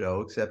on the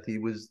show, except he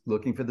was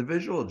looking for the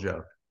visual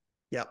joke.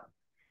 Yeah.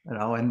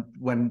 And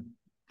when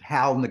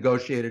Hal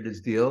negotiated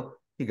his deal,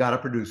 he got a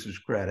producer's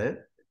credit,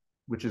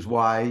 which is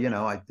why,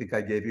 I think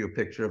I gave you a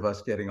picture of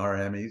us getting our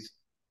Emmys.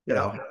 He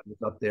was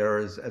up there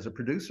as a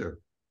producer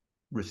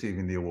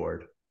receiving the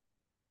award.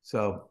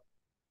 So,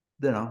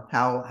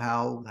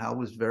 Hal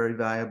was very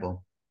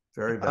valuable.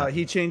 Very valuable.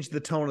 He changed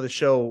the tone of the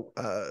show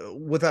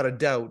without a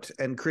doubt,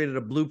 and created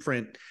a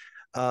blueprint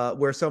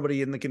where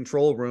somebody in the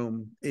control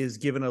room is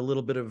given a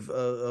little bit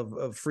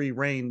of free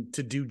reign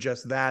to do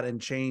just that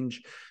and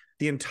change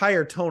the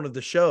entire tone of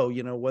the show.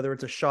 Whether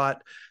it's a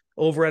shot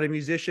over at a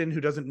musician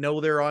who doesn't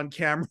know they're on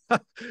camera,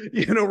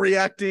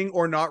 reacting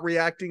or not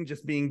reacting,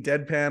 just being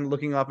deadpan,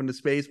 looking off into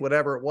space,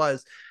 whatever it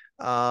was.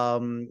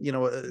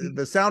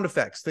 The sound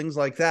effects, things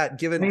like that.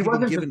 He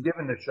wasn't just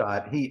given the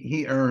shot.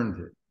 He earned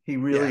it. He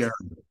really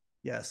earned it.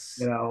 Yes.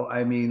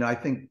 I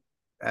think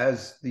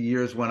as the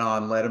years went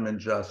on, Letterman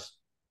just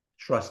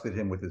trusted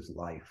him with his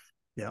life.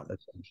 Yeah.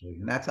 Essentially.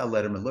 And that's how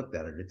Letterman looked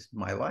at it. It's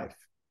my life.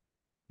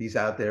 He's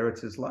out there.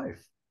 It's his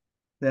life.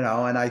 And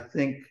I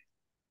think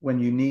when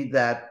you need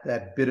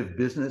that bit of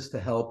business to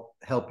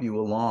help you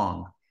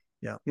along.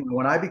 Yeah.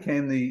 When I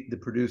became the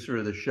producer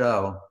of the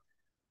show,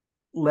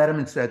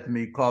 Letterman said to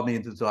me, called me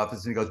into his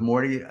office, and he goes,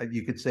 "Morty,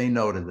 you could say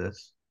no to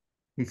this."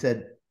 He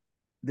said,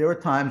 "There are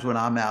times when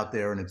I'm out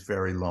there and it's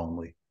very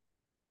lonely."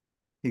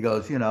 He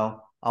goes,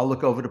 I'll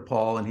look over to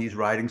Paul and he's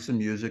writing some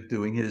music,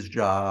 doing his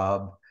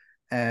job,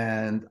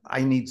 and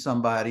I need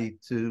somebody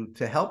to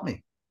help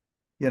me.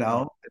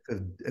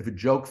 If a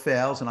joke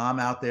fails and I'm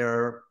out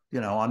there,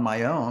 on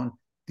my own,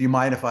 do you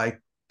mind if I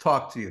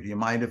talk to you? Do you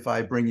mind if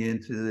I bring you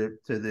into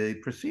the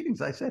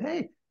proceedings? I said,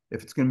 hey,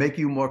 if it's going to make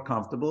you more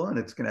comfortable and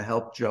it's going to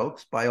help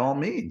jokes, by all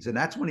means. And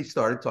that's when he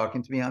started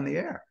talking to me on the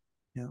air.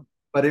 Yeah.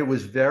 But it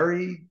was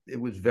very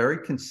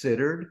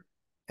considered.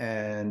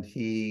 And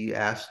he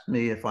asked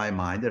me if I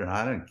minded, and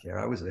I didn't care.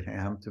 I was a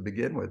ham to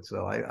begin with,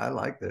 so I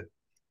liked it.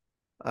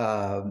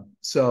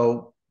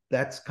 So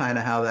that's kind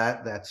of how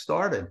that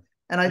started.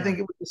 And I think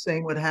it was the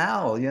same with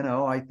Hal.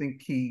 I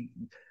think he,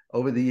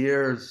 over the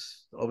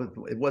years,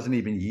 it wasn't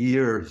even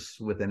years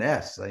with an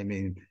S. I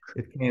mean,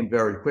 it came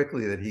very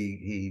quickly that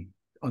he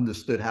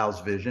understood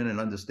Hal's vision and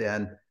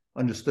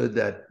understood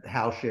that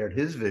Hal shared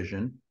his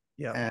vision.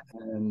 Yeah.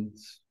 And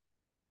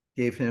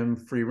gave him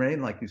free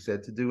reign, like you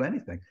said, to do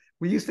anything.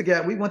 We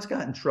once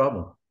got in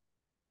trouble.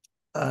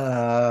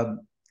 I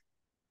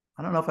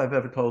don't know if I've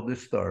ever told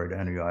this story to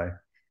any guy.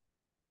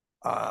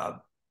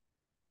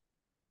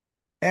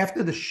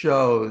 After the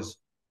shows,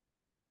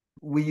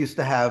 we used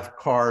to have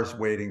cars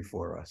waiting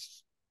for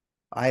us.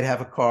 I'd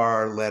have a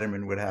car,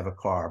 Letterman would have a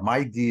car.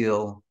 My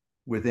deal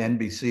with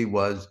NBC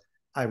was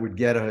I would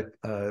get and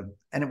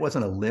it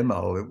wasn't a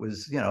limo, it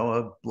was,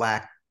 a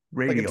black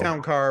radio. Like a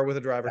town car with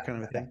a driver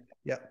kind of a thing.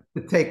 Yeah.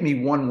 To take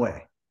me one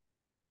way.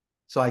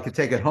 So I could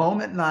take it home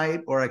at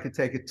night or I could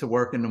take it to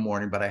work in the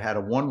morning, but I had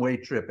a one-way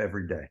trip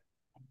every day.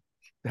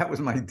 That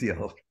was my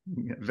deal.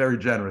 Very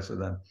generous of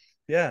them.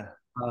 Yeah.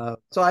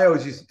 So I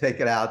always used to take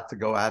it out to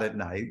go out at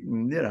night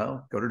and,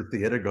 go to the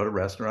theater, go to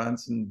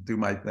restaurants and do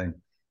my thing.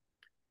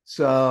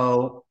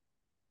 So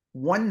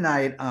one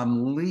night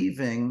I'm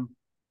leaving,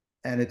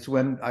 and it's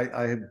when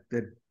I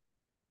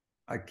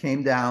I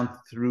came down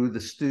through the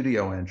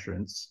studio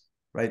entrance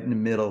right in the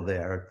middle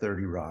there at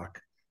 30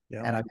 Rock.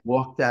 Yeah. And I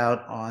walked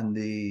out on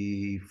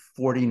the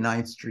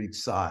 49th Street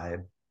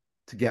side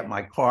to get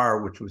my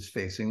car, which was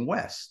facing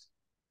west.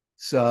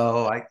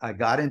 So I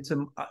got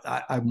into,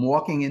 I'm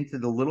walking into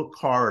the little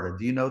corridor.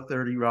 Do you know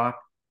 30 Rock?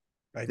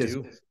 I There's,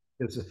 do.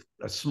 there's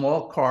a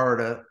small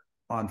corridor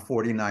on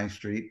 49th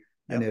Street,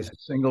 and there's a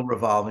single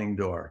revolving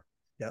door.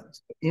 Yep.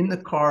 In the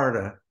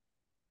corridor,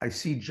 I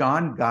see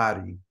John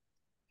Gotti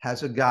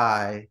has a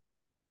guy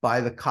by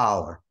the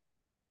collar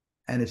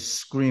and is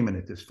screaming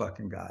at this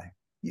fucking guy.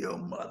 You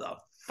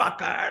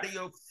motherfucker,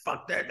 you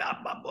fuck that,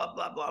 blah, blah,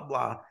 blah, blah,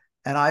 blah.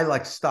 And I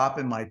like stop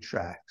in my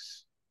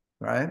tracks,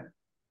 right?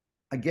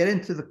 I get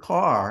into the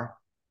car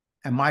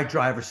and my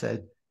driver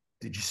said,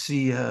 did you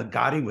see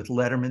Gotti with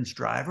Letterman's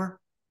driver?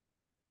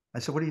 I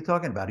said, what are you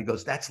talking about? He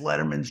goes, that's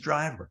Letterman's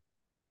driver.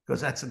 He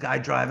goes, that's the guy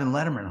driving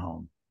Letterman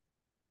home.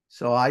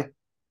 So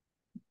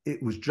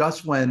it was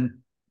just when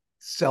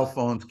cell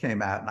phones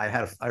came out, and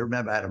I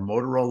remember I had a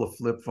Motorola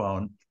flip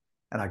phone,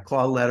 and I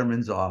called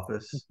Letterman's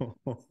office,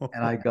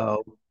 and I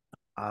go,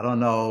 I don't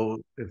know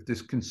if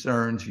this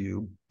concerns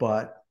you,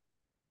 but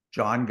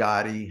John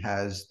Gotti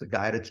has the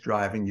guy that's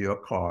driving your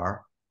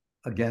car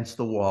against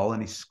the wall,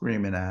 and he's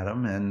screaming at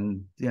him,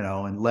 and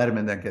and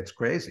Letterman then gets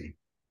crazy.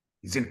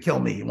 He's gonna kill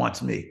me. He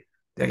wants me.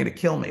 They're gonna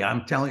kill me.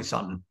 I'm telling you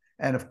something.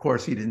 And of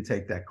course, he didn't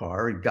take that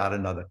car. He got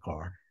another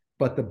car.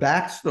 But the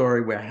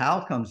backstory where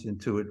Hal comes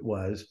into it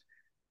was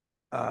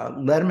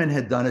Letterman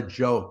had done a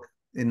joke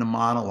in the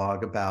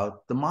monologue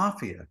about the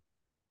mafia.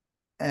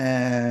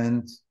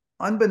 And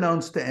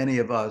unbeknownst to any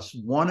of us,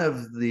 one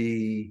of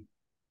the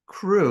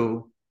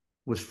crew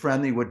was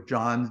friendly with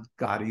John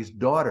Gotti's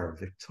daughter,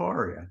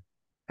 Victoria,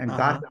 and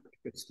got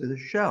tickets to the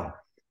show.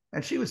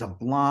 And she was a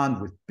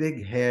blonde with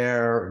big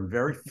hair and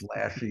very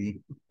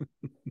flashy.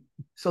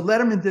 So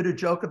Letterman did a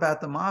joke about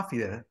the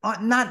mafia,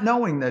 not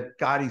knowing that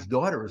Gotti's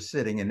daughter was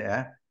sitting in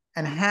there,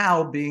 and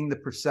Hal, being the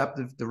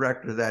perceptive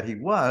director that he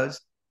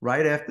was,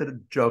 right after the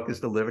joke is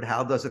delivered,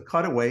 Hal does a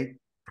cutaway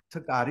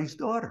to Gotti's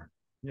daughter.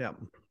 Yeah.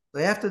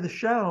 So after the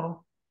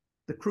show,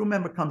 the crew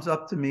member comes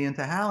up to me and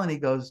to Hal, and he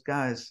goes,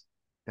 guys,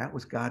 that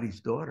was Gotti's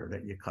daughter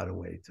that you cut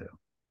away to.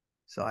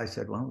 So I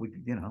said, well,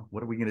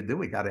 what are we going to do?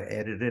 We got to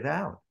edit it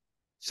out.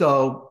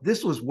 So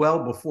this was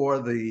well before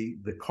the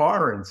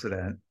car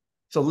incident.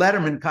 So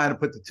Letterman kind of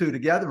put the two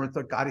together and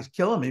thought, God, he's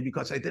killing me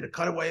because I did a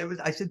cutaway.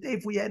 I said,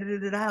 Dave, we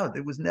edited it out.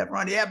 It was never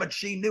on. Yeah, but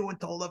she knew and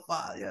told her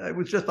father. Yeah, it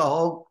was just a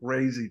whole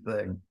crazy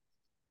thing.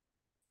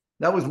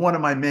 That was one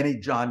of my many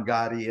John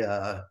Gotti.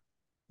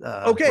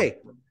 Okay.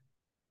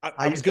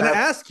 I was going to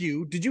ask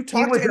you, did you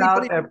talk to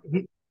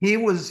anybody? He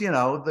was,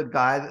 the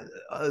guy,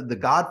 the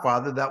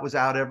Godfather that was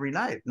out every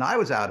night. And I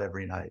was out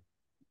every night.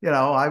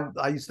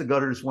 I used to go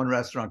to this one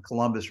restaurant,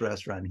 Columbus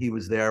Restaurant. He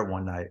was there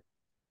one night.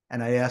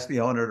 And I asked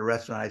the owner of the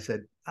restaurant, I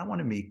said, I want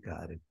to meet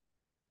Gotti.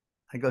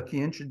 I go, can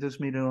you introduce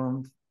me to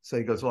him? So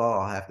he goes, well,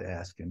 I'll have to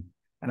ask him.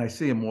 And I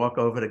see him walk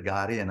over to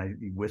Gotti, and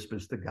he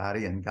whispers to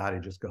Gotti, and Gotti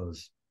just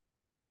goes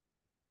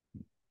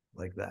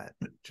like that.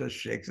 Just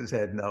shakes his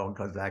head no and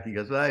comes back. He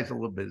goes, well, he's a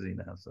little busy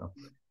now. So,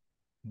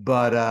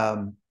 but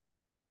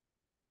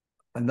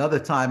another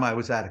time I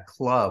was at a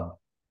club,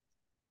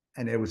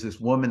 and there was this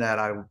woman that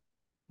I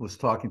was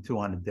talking to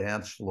on the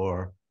dance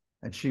floor.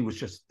 And she was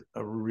just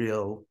a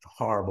real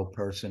horrible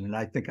person. And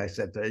I think I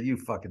said to her, you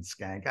fucking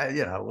skank.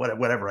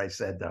 Whatever I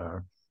said to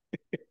her.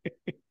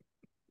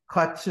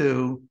 Cut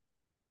to,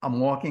 I'm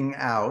walking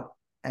out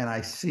and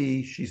I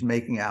see she's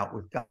making out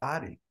with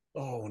Gotti.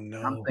 Oh,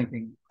 no. I'm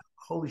thinking,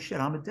 holy shit,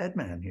 I'm a dead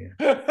man here.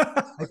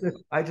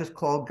 I just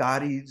called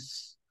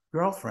Gotti's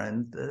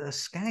girlfriend a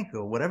skank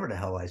or whatever the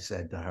hell I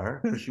said to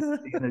her because she was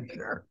being a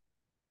jerk.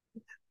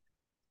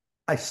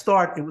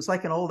 It was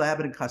like an old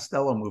Abbott and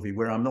Costello movie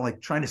where I'm like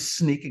trying to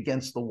sneak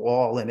against the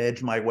wall and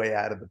edge my way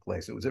out of the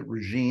place. It was at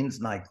Regine's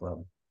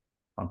nightclub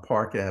on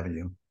Park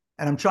Avenue.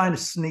 And I'm trying to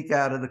sneak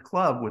out of the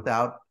club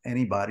without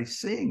anybody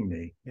seeing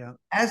me. Yeah.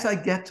 As I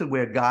get to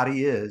where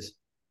Gotti is,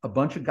 a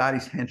bunch of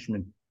Gotti's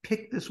henchmen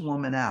pick this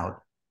woman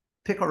out,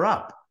 pick her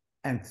up,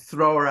 and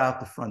throw her out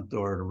the front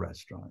door of the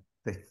restaurant.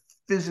 They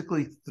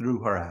physically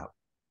threw her out.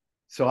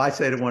 So I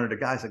say to one of the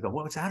guys, I go,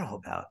 what was that all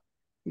about?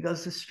 He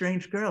goes, this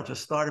strange girl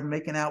just started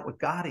making out with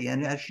Gotti.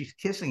 And as she's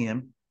kissing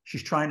him,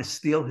 she's trying to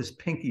steal his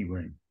pinky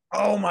ring.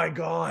 Oh, my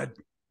God.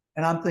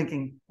 And I'm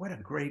thinking, what a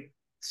great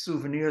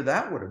souvenir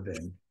that would have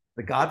been.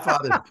 The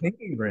Godfather's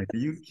pinky ring. Are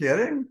you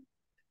kidding?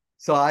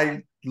 So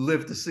I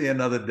lived to see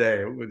another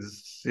day. It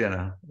was,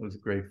 it was a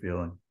great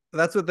feeling.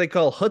 That's what they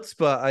call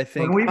chutzpah, I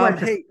think.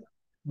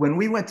 When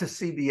we went to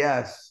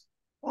CBS,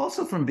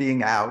 also from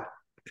being out,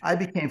 I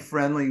became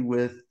friendly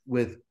with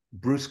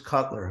Bruce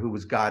Cutler, who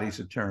was Gotti's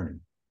attorney.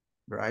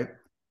 Right,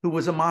 who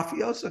was a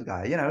mafioso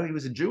guy. He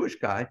was a Jewish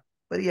guy,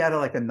 but he had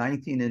like a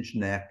 19-inch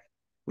neck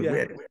with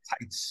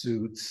tight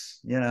suits,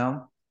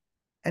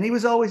 and he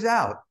was always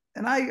out.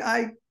 And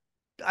I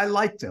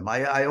liked him.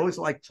 I always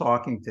liked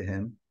talking to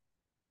him.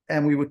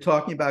 And we were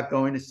talking about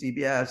going to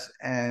CBS,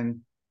 and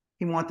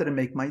he wanted to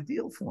make my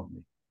deal for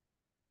me.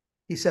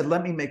 He said,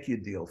 let me make you a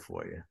deal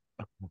for you.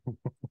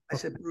 I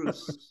said,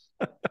 Bruce.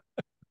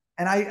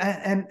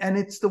 And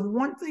it's the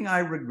one thing I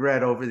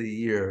regret over the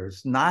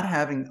years, not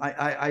having,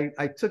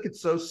 I took it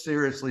so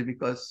seriously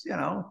because, you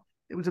know,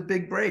 it was a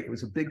big break. It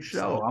was a big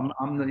show.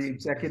 I'm the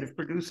executive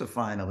producer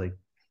finally.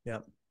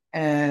 Yep.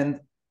 And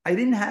I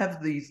didn't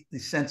have the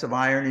sense of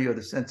irony or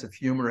the sense of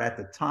humor at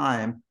the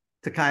time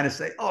to kind of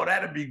say, oh,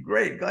 that'd be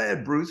great. Go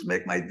ahead, Bruce,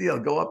 make my deal.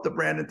 Go up to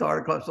Brandon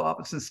Tartikoff's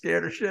office and scare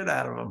the shit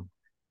out of him.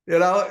 You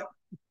know,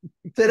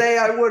 today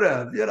I would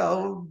have, you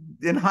know,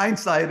 in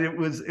hindsight, it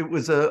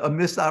was a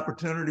missed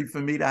opportunity for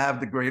me to have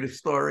the greatest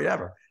story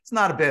ever. It's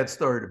not a bad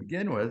story to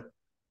begin with.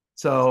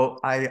 So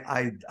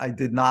I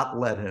did not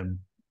let him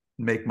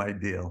make my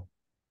deal.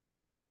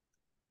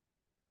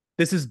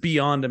 This is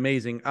beyond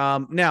amazing.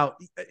 Now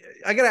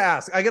I gotta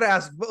ask. I'm gonna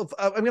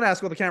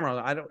ask with the camera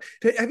on.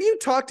 Have you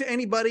talked to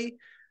anybody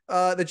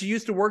that you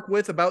used to work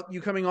with about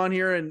you coming on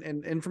here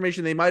and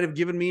information they might have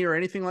given me or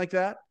anything like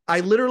that?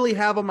 I literally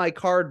have on my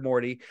card,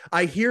 Morty,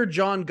 I hear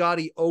John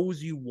Gotti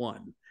owes you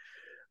one.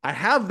 I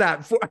have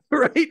that for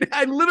right.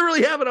 I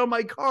literally have it on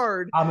my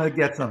card. I'm gonna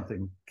get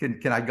something. Can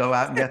I go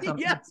out and get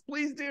something? Yes,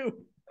 please do.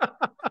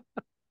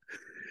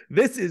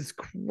 This is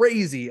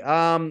crazy.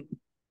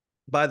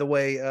 By the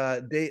way,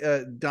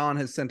 Don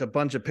has sent a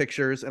bunch of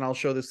pictures, and I'll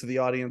show this to the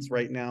audience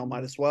right now.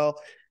 Might as well.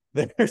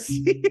 There's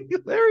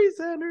Larry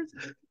Sanders.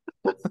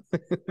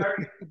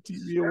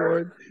 TV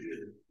award.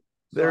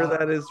 There,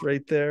 that is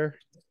right there.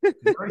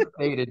 Very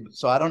faded,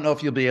 so I don't know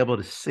if you'll be able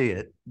to see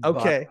it.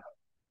 Okay.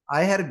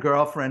 I had a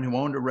girlfriend who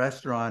owned a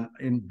restaurant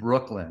in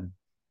Brooklyn,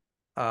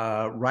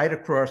 right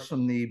across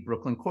from the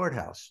Brooklyn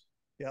courthouse.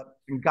 Yep.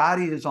 And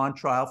Gotti is on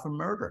trial for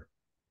murder.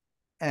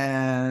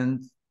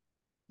 And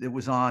it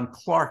was on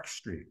Clark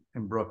Street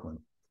in Brooklyn.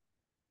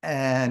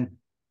 And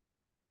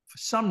for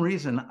some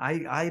reason,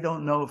 I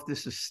don't know if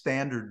this is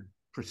standard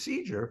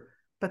procedure,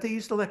 but they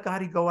used to let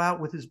Gotti go out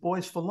with his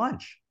boys for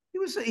lunch. He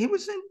was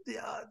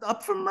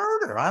up for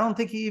murder. I don't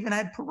think he even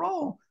had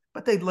parole,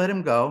 but they'd let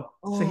him go.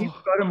 Oh. So he'd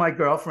go to my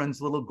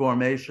girlfriend's little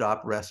gourmet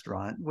shop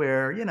restaurant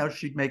where, you know,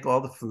 she'd make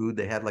all the food.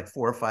 They had like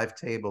 4 or 5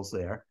 tables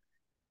there.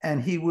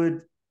 And he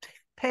would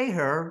pay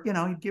her, you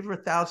know, he'd give her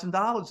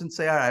 $1,000 and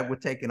say, all right, we're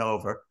taking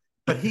over.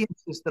 But he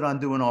insisted on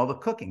doing all the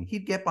cooking.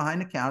 He'd get behind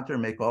the counter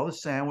and make all the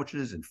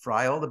sandwiches and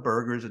fry all the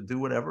burgers and do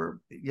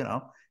whatever, you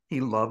know,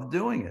 he loved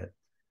doing it.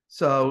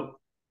 So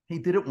he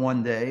did it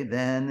one day,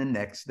 then the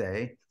next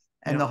day.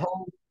 And the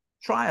whole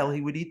trial,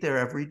 he would eat there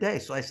every day.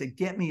 So I said,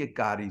 get me a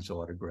Gotti's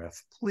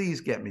autograph. Please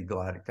get me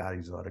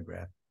Gotti's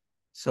autograph.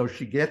 So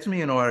she gets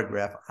me an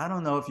autograph. I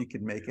don't know if you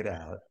could make it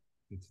out.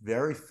 It's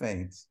very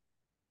faint.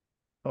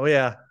 Oh,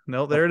 yeah.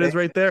 No, there it is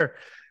right there.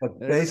 But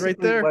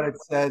basically what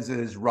it says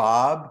is,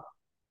 Rob,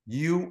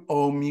 you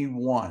owe me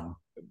one.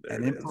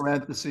 And in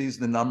parentheses,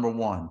 the number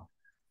 1.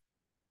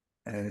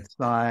 And it's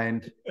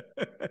signed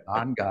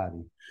Don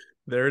Gotti.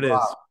 There it is.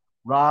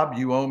 Rob,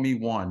 you owe me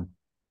one.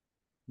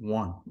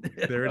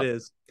 There it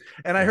is.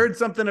 And I heard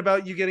something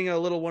about you getting a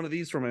little one of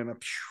these from him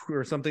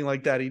or something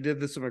like that. He did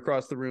this from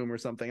across the room or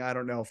something. I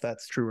don't know if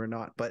that's true or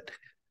not, but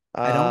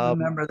I don't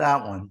remember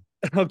that one.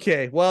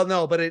 Okay. Well,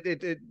 no, but I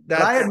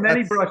had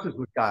many brushes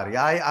with Gotti.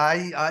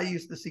 I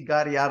used to see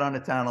Gotti out on the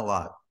town a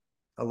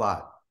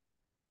lot.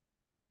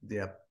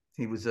 Yep.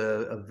 He was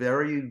a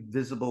very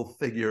visible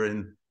figure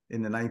in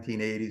the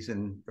 1980s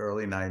and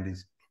early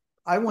 90s.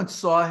 I once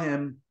saw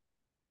him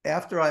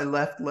after I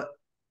left.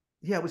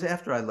 Yeah, it was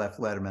after I left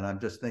Letterman. I'm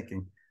just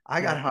thinking. I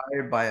got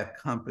hired by a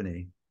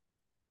company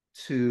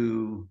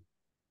to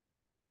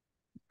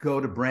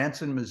go to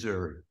Branson,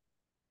 Missouri.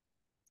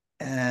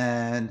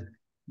 And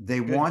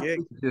they wanted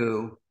to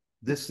do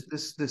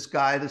this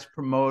guy, this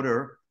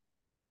promoter,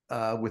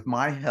 with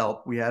my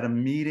help. We had a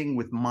meeting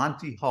with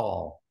Monty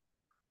Hall.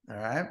 All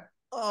right.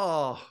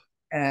 Oh.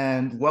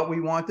 And what we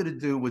wanted to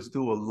do was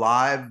do a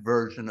live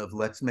version of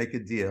Let's Make a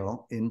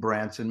Deal in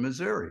Branson,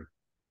 Missouri,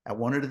 at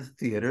one of the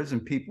theaters,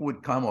 and people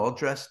would come all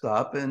dressed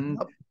up,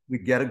 and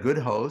we'd get a good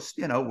host.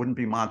 You know, it wouldn't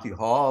be Monty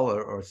Hall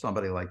or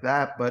somebody like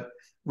that, but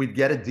we'd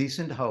get a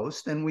decent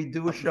host, and we'd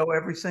do a show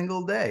every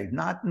single day,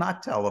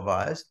 not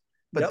televised,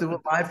 but do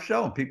a live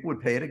show. And people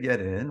would pay to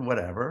get in,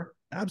 whatever.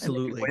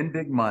 Absolutely. Win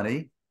big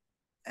money.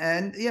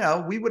 And, you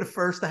know, we were the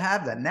first to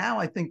have that. Now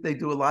I think they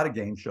do a lot of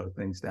game show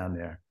things down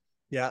there.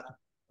 Yeah.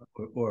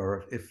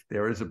 Or if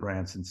there is a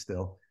Branson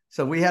still.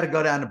 So we had to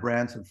go down to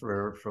Branson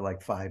for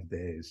like 5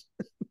 days.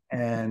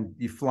 And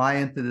you fly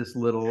into this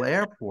little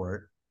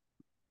airport,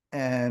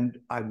 and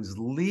I was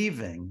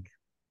leaving,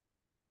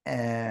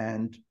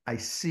 and I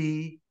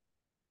see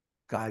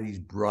Gotti's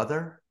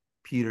brother,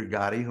 Peter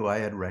Gotti, who I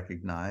had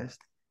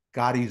recognized,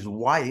 Gotti's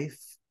wife,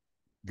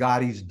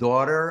 Gotti's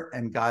daughter,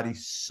 and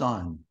Gotti's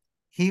son.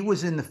 He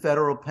was in the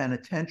federal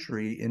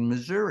penitentiary in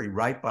Missouri,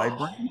 right by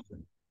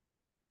Branson.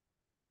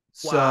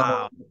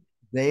 Wow. So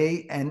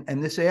they,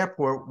 and this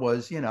airport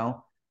was, you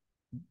know,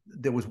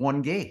 there was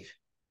one gate.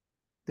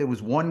 There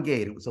was one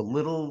gate. It was a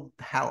little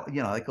house,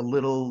 you know, like a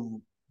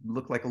little,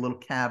 looked like a little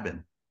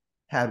cabin.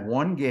 Had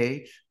one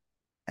gate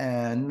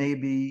and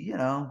maybe, you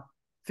know,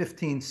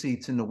 15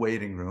 seats in the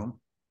waiting room.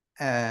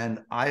 And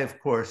I, of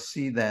course,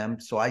 see them.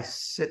 So I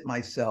sit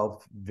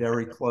myself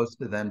very close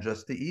to them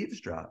just to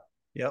eavesdrop.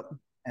 Yep.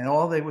 And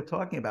all they were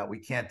talking about, we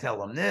can't tell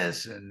them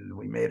this, and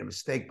we made a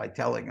mistake by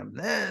telling them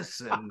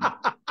this. And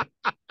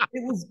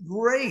it was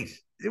great.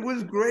 It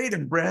was great.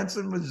 In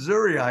Branson,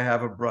 Missouri, I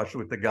have a brush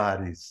with the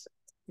Gottis.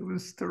 It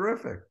was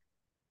terrific.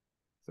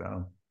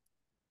 So,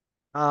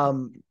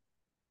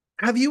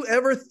 have you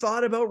ever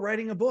thought about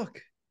writing a book?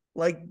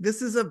 Like,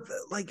 this is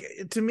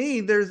to me,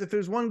 if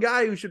there's one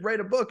guy who should write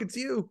a book, it's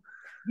you.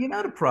 You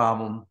know the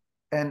problem,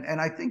 and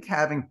I think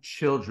having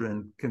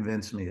children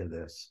convinced me of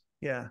this.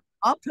 Yeah.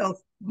 I'll tell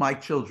my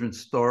children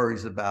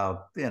stories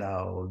about,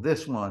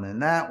 this one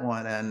and that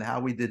one and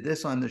how we did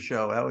this on the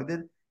show, how we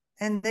did,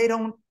 and they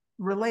don't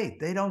relate.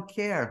 They don't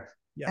care.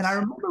 Yes. And I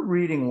remember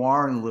reading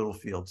Warren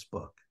Littlefield's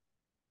book,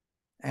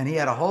 and he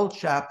had a whole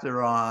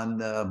chapter on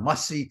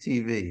must-see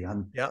TV,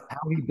 on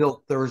how he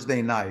built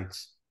Thursday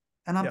nights.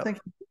 And I'm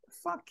thinking, who the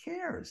fuck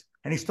cares?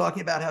 And he's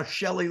talking about how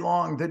Shelley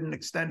Long didn't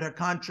extend her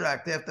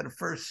contract after the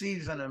first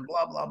season and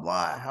blah, blah,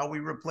 blah, how we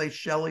replaced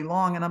Shelley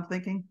Long. And I'm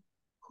thinking,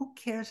 who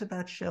cares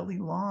about Shelley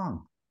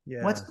Long?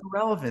 Yeah. What's the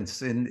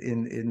relevance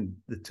in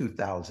the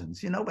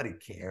 2000s? Nobody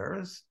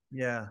cares.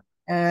 Yeah.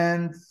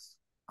 And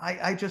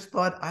I just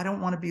thought, I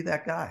don't want to be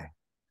that guy.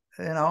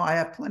 I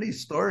have plenty of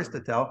stories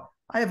to tell.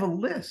 I have a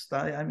list.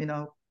 I mean,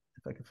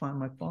 if I can find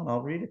my phone,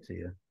 I'll read it to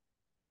you.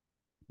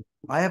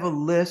 I have a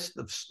list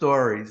of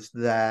stories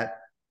that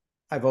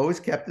I've always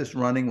kept this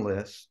running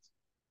list.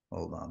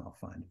 Hold on, I'll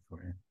find it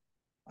for you.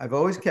 I've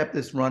always kept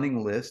this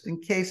running list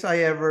in case I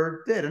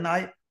ever did. And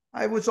I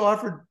was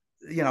offered,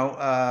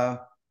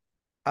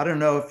 I don't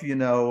know if you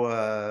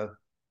know,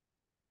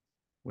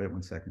 wait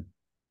 1 second.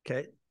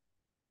 Okay.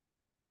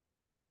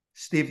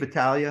 Steve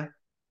Battaglia.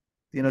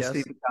 Do you know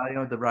Steve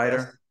Battaglia, the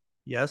writer?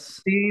 Yes.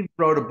 Steve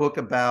wrote a book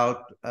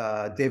about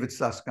David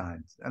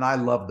Susskind, and I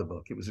love the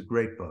book. It was a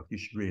great book. You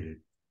should read it.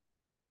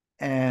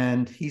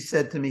 And he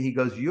said to me, he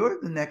goes, "You're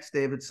the next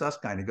David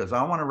Susskind." He goes,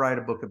 "I want to write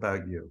a book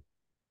about you."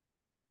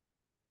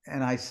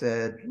 And I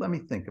said, "Let me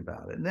think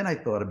about it." And then I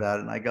thought about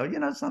it, and I go,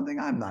 something?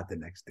 I'm not the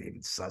next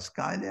David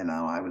Susskind.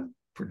 I was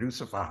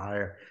producer for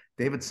hire.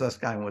 David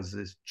Susskind was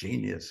this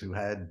genius who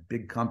had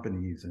big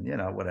companies and,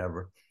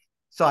 whatever.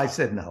 So I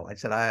said, no. I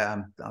said,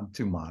 I'm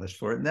too modest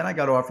for it. And then I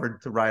got offered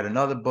to write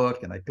another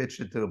book, and I pitched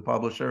it to a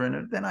publisher.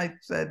 And then I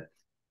said,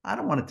 I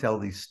don't want to tell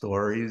these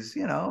stories.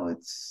 I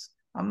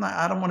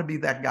don't want to be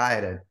that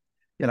guy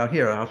that,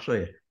 here, I'll show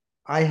you.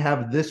 I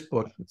have this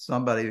book that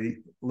somebody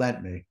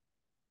lent me.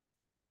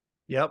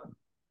 Yep.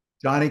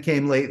 Johnny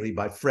Came Lately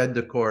by Fred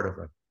de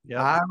Cordova.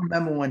 Yeah. I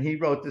remember when he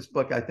wrote this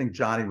book, I think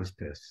Johnny was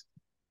pissed.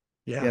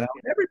 Yeah.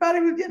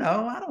 Everybody was,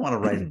 I don't want to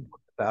write a book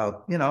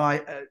about,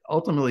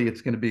 ultimately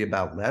it's going to be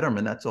about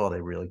Letterman. That's all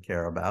they really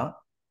care about,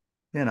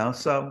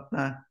 so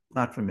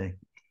not for me.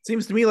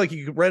 Seems to me like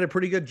you could write a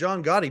pretty good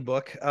John Gotti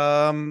book.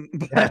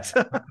 But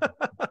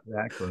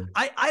exactly.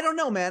 I don't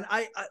know, man.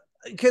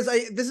 Because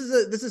this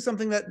is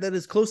something that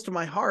is close to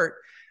my heart.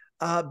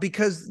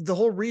 Because the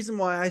whole reason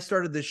why I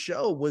started this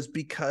show was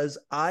because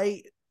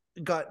I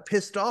got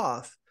pissed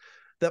off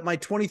that my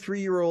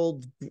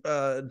 23-year-old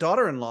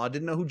daughter-in-law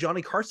didn't know who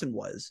Johnny Carson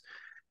was.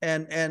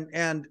 And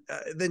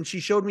then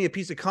she showed me a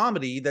piece of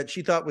comedy that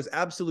she thought was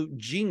absolute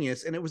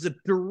genius. And it was a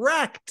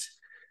direct,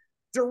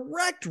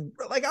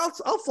 like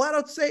I'll flat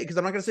out say, because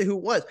I'm not going to say who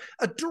it was,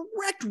 a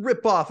direct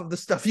ripoff of the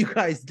stuff you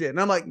guys did. And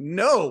I'm like,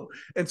 no.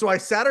 And so I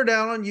sat her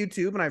down on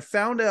YouTube, and I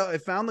found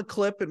the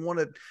clip in one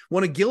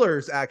of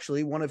Giller's,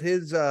 actually, one of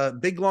his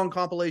big long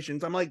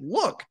compilations. I'm like,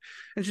 look.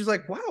 And she's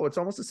like, wow, it's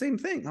almost the same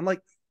thing. I'm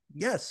like,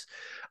 yes.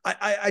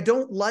 I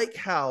don't like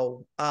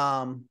how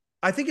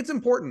I think it's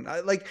important.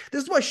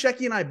 This is why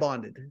Shecky and I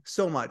bonded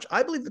so much.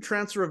 I believe the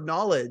transfer of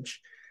knowledge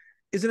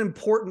is an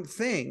important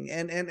thing.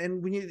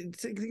 And when you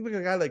think of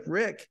a guy like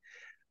Rick,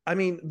 I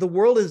mean, the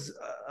world is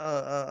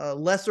a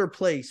lesser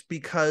place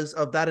because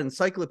of that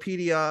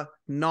encyclopedia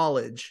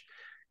knowledge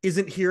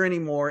isn't here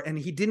anymore. And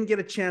he didn't get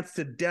a chance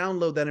to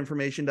download that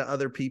information to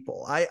other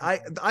people.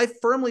 I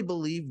firmly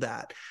believe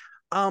that.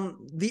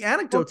 The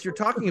anecdotes you're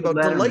talking about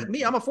delight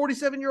me. I'm a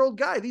 47-year-old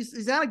guy.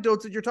 These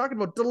anecdotes that you're talking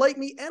about delight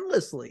me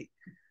endlessly.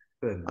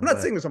 Good, I'm not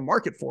saying there's a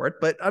market for it,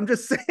 but I'm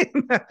just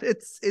saying that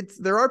it's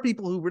there are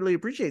people who really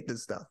appreciate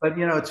this stuff. But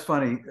it's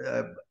funny.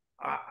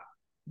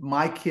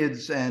 My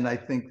kids, and I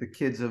think the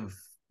kids of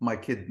my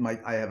kid,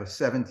 I have a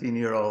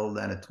 17-year-old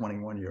and a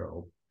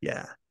 21-year-old.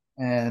 Yeah.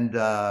 And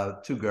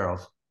 2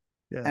 girls.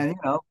 Yeah. And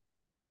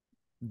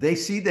they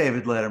see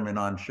David Letterman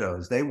on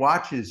shows. They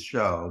watch his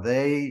show.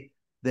 They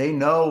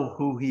know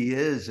who he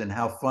is and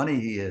how funny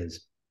he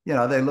is.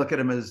 They look at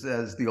him as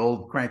the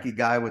old cranky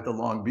guy with the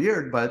long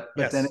beard, but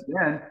then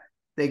again,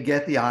 they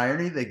get the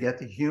irony, they get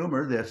the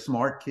humor. They're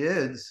smart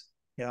kids.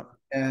 Yeah.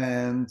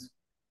 And,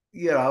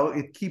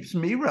 it keeps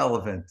me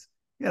relevant.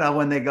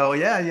 When they go,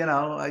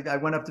 I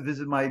went up to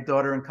visit my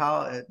daughter in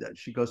college.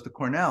 She goes to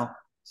Cornell.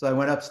 So I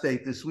went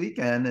upstate this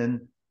weekend,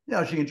 and,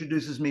 she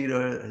introduces me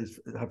to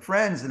her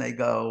friends, and they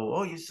go,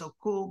 "Oh, you're so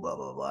cool, blah,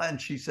 blah, blah." And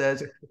she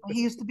says,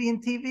 "He used to be in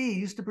TV. He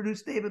used to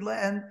produce David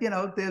Letterman."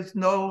 And, there's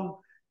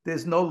no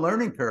there's no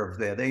learning curve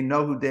there. They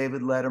know who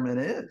David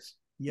Letterman is,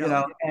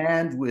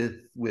 and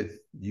with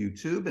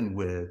YouTube and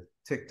with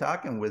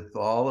TikTok and with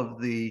all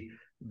of the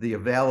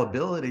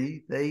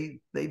availability,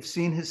 they've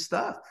seen his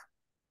stuff,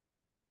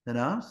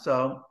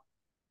 so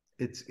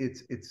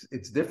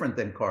it's different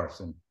than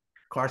Carson.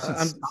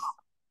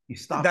 He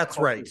stopped. That's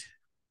right.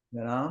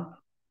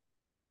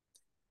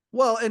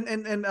 Well,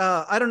 and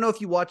I don't know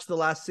if you watched the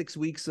last 6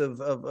 weeks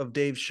of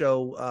Dave's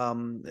show,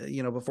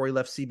 before he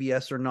left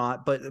CBS or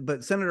not,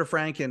 but Senator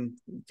Franken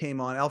came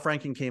on. Al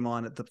Franken came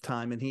on at the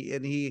time, and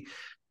he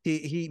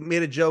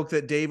made a joke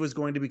that Dave was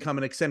going to become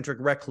an eccentric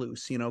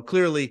recluse,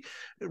 clearly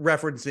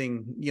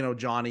referencing,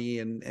 Johnny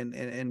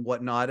and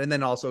whatnot. And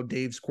then also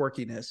Dave's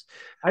quirkiness.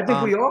 I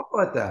think we all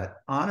thought that,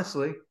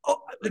 honestly.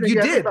 Oh,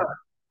 you did.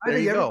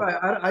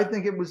 I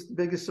think it was the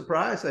biggest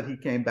surprise that he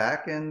came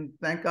back, and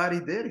thank God he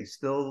did. He's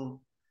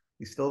still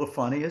the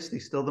funniest.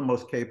 He's still the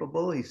most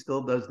capable. He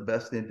still does the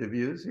best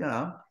interviews,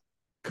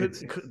 Could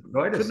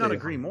not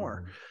agree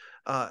more.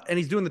 And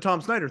he's doing the Tom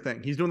Snyder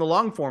thing. He's doing the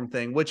long form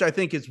thing, which I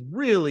think is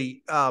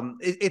really,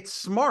 it's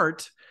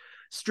smart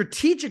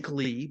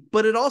strategically,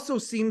 but it also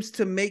seems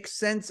to make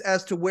sense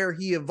as to where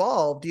he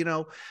evolved,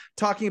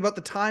 talking about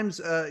the times,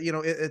 at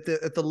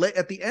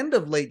the end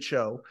of Late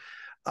Show,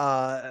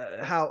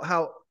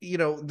 how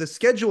the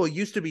schedule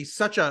used to be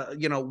such a,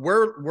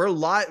 we're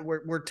live,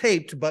 we're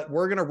taped, but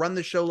we're going to run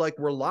the show like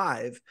we're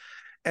live.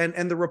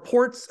 And the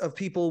reports of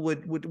people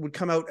would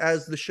come out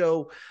as the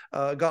show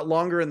got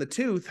longer in the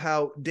tooth,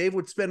 how Dave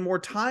would spend more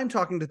time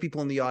talking to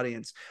people in the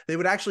audience. They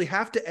would actually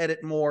have to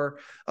edit more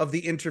of the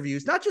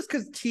interviews, not just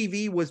because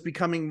TV was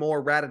becoming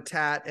more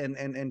rat-a-tat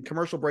and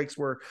commercial breaks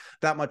were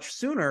that much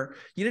sooner.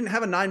 You didn't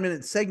have a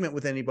 9-minute segment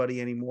with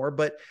anybody anymore,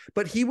 but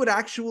he would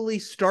actually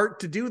start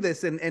to do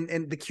this,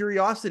 and the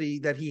curiosity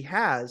that he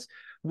has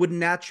would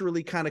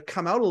naturally kind of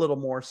come out a little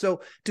more.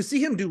 So to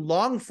see him do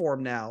long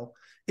form now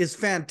is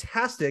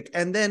fantastic.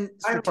 And then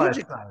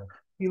strategic.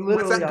 He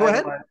literally Go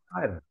ahead.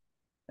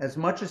 As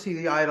much as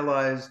he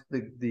idolized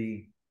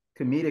the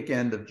comedic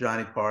end of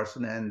Johnny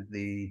Carson and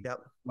the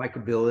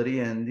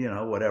likability and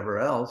whatever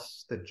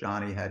else that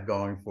Johnny had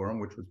going for him,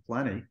 which was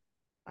plenty,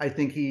 I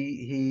think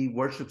he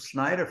worshipped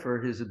Snyder for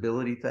his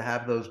ability to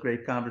have those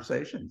great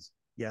conversations.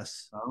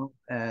 Yes.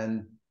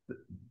 And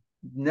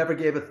never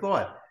gave a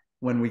thought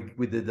when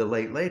we did the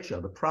Late Show.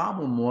 The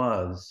problem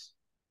was,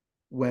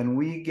 when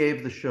we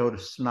gave the show to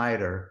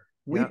Snyder,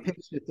 we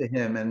pitched it to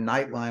him, and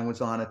Nightline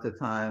was on at the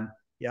time.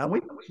 Yeah,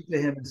 we pitched it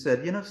to him and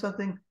said, "You know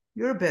something?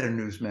 You're a better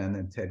newsman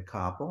than Ted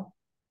Koppel.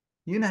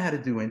 You know how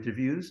to do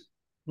interviews.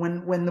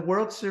 When the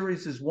World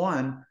Series is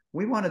won,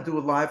 we want to do a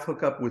live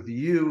hookup with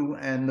you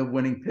and the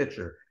winning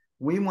pitcher.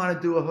 We want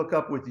to do a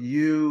hookup with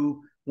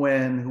you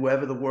when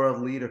whoever the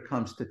world leader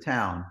comes to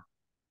town."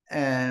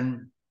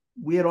 And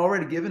we had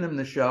already given him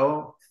the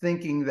show,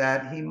 thinking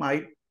that he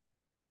might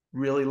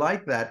really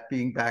like that,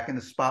 being back in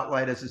the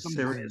spotlight as a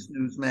serious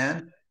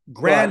newsman.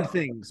 Grand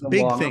things,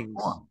 big things,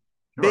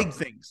 big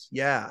things.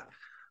 Yeah.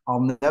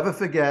 I'll never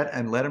forget,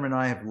 and Letterman and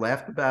I have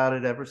laughed about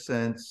it ever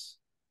since.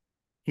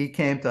 He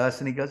came to us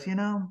and he goes,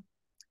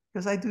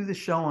 because I do the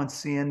show on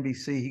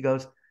CNBC, he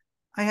goes,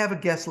 I have a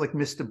guest like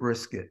Mr.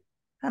 Brisket,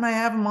 and I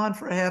have him on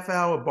for a half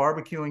hour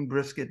barbecuing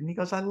brisket. And he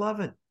goes, I love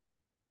it.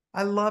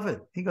 I love it.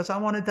 He goes, I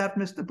wanted to have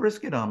Mr.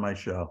 Brisket on my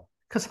show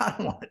because I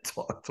don't want to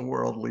talk to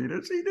world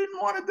leaders. He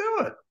didn't want to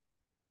do it.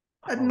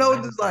 I had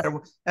no desire.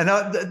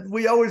 And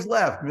we always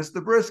laughed.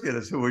 Mr. Brisket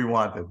is who we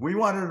wanted. We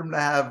wanted him to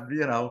have,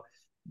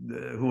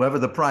 whoever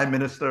the prime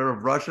minister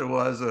of Russia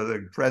was or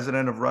the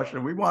president of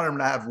Russia. We wanted him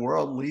to have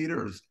world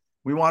leaders.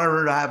 We wanted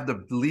him to have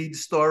the lead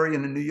story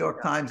in the New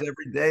York Times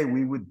every day.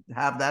 We would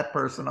have that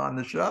person on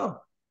the show.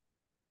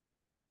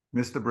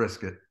 Mr.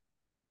 Brisket.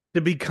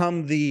 To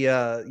become the,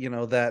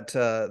 that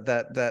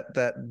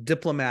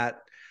diplomat,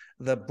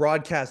 the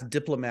broadcast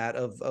diplomat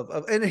of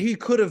and he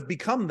could have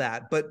become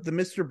that, but the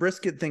Mr.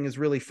 Brisket thing is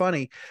really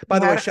funny. By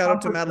the way, shout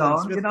out to Madeline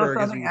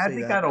Smithberg. As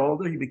he got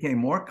older, he became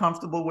more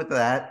comfortable with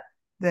that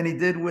than he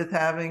did with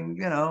having,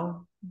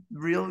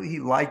 he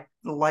liked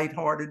the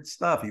lighthearted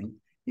stuff.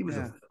 He was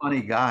a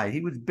funny guy.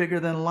 He was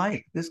bigger than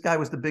life. This guy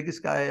was the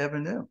biggest guy I ever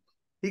knew.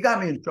 He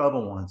got me in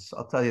trouble once.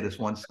 I'll tell you this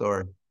one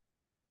story.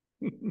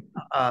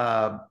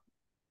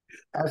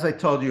 As I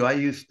told you,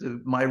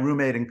 my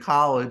roommate in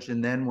college,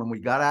 and then when we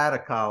got out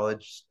of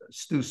college,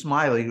 Stu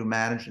Smiley, who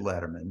managed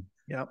Letterman,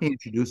 he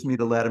introduced me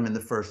to Letterman the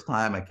first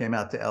time. I came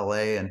out to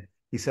LA and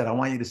he said, I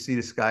want you to see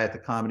this guy at the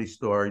Comedy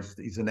Store.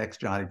 He's the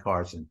next Johnny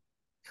Carson.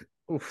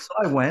 Oof. So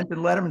I went, and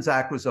Letterman's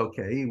act was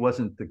okay. He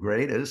wasn't the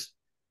greatest.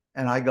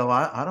 And I go,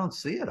 I don't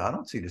see it. I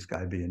don't see this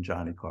guy being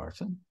Johnny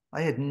Carson.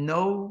 I had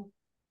no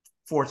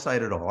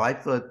foresight at all. I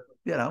thought,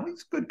 he's a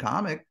good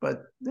comic,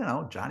 but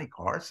Johnny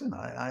Carson,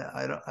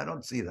 I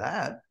don't see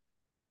that.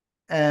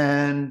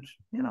 And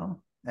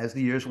as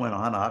the years went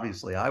on,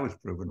 obviously I was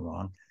proven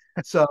wrong.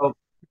 So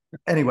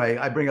anyway,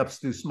 I bring up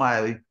Stu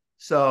Smiley.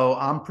 So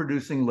I'm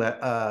producing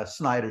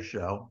Snyder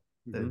Show,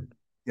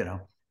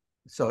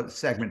 so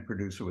segment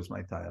producer was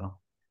my title,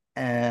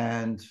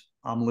 and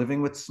I'm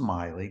living with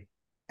Smiley.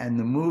 and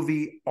the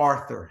movie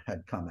Arthur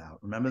had come out.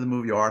 Remember the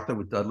movie Arthur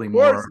with Dudley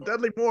Moore? Moore?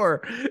 Dudley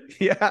Moore.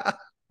 Yeah.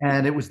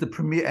 And it was the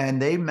premiere,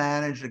 and they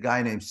managed a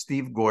guy named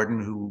Steve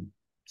Gordon, who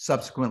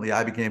subsequently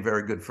I became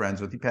very good friends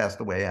with. He passed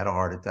away, had a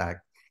heart attack.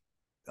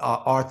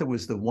 Arthur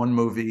was the one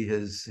movie,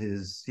 his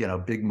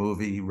big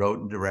movie. He wrote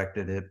and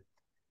directed it.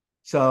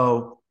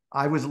 So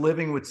I was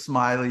living with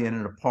Smiley in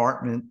an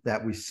apartment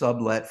that we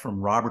sublet from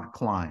Robert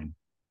Klein,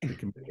 the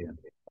comedian.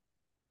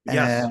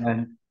 Yes.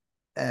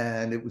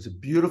 And it was a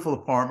beautiful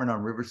apartment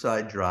on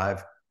Riverside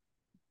Drive,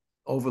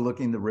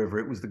 overlooking the river.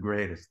 It was the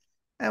greatest.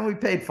 And we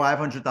paid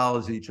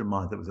 $500 each a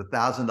month. It was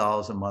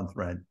 $1,000 a month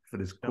rent for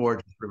this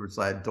gorgeous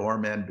Riverside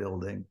doorman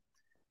building.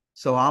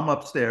 So I'm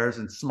upstairs,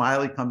 and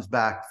Smiley comes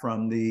back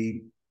from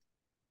the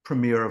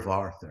premiere of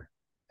Arthur.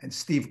 And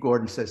Steve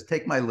Gordon says,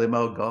 take my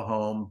limo, go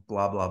home,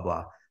 blah, blah,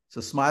 blah.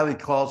 So Smiley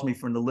calls me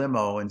from the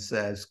limo and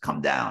says,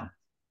 come down.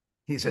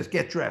 He says,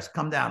 get dressed,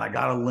 come down. I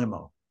got a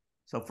limo.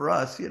 So for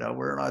us,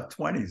 we're in our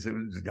 20s. It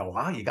was,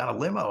 wow, you got a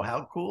limo.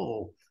 How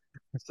cool.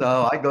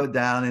 So I go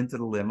down into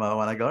the limo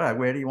and I go, all right,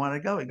 where do you want to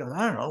go? He goes,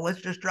 I don't know.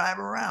 Let's just drive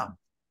around.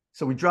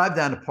 So we drive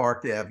down to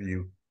Park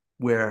Avenue,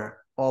 where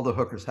all the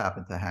hookers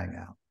happen to hang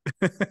out.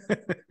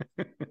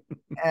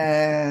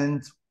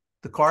 And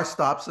the car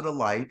stops at a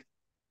light.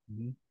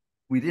 Mm-hmm.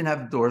 We didn't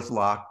have the doors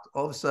locked.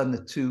 All of a sudden,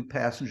 the 2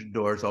 passenger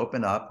doors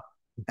open up,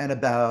 and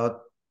about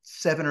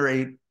 7 or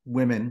 8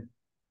 women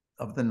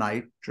of the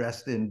night,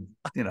 dressed in,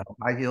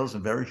 high heels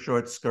and very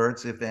short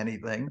skirts, if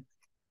anything,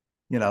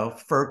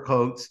 fur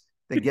coats.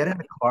 They get in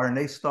the car and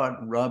they start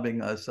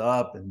rubbing us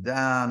up and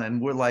down. And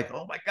we're like,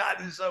 oh my God,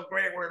 this is so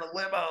great. We're in a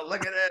limo.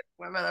 Look at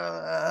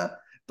it.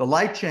 The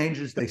light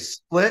changes. They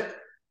split,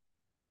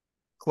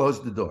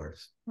 close the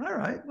doors. All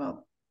right.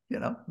 Well,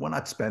 we're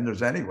not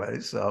spenders anyway.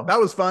 So that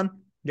was fun.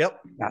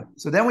 Yep. Yeah.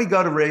 So then we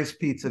go to Ray's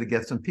Pizza to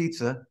get some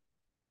pizza.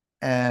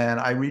 And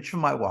I reach for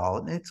my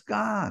wallet and it's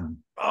gone.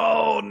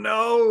 Oh,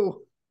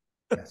 no.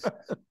 Yes.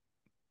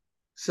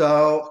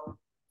 So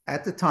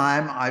at the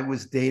time, I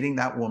was dating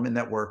that woman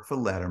that worked for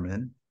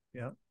Letterman,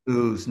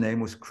 whose name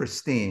was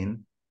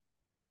Christine.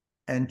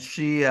 And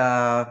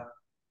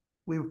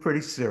we were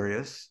pretty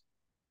serious.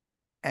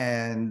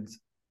 And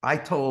I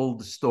told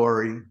the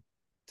story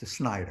to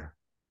Snyder.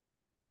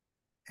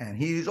 And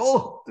he's,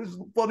 this is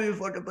the funniest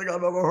fucking thing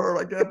I've ever heard.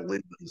 I can't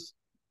believe this.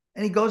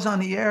 And he goes on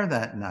the air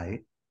that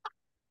night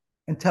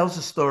and tells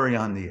the story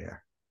on the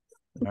air.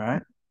 All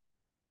right.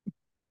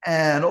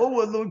 And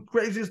the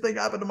craziest thing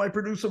happened to my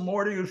producer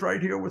Morty, who's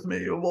right here with me.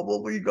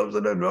 He goes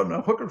in and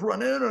the hookers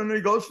run in and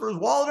he goes for his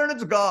wallet and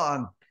it's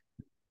gone.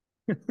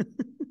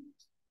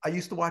 I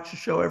used to watch the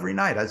show every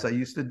night, as I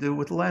used to do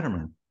with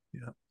Letterman.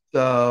 Yeah.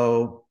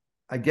 So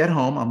I get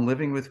home. I'm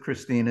living with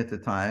Christine at the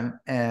time.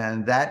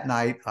 And that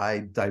night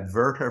I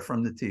divert her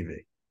from the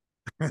TV.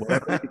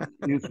 Whatever the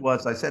excuse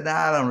was, I said,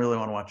 I don't really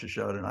want to watch the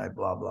show tonight,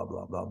 blah, blah,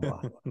 blah, blah,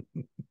 blah.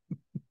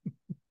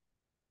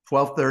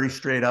 12:30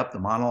 straight up, the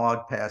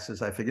monologue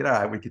passes. I figured, all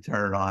right, we could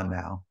turn it on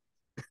now.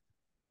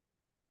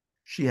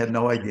 She had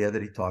no idea that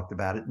he talked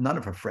about it. None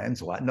of her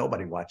friends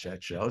nobody watched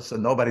that show. So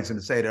nobody's going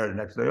to say to her the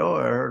next day, I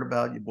heard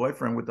about your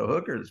boyfriend with the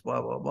hookers,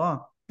 blah, blah, blah.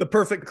 The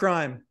perfect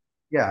crime.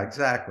 Yeah,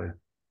 exactly.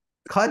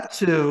 Cut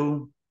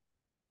to,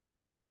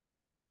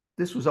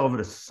 this was over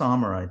the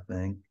summer, I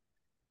think.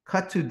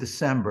 Cut to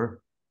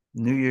December,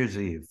 New Year's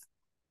Eve.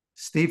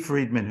 Steve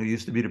Friedman, who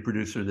used to be the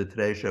producer of the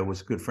Today Show,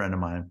 was a good friend of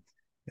mine.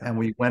 And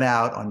we went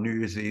out on New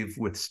Year's Eve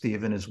with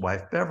Steve and his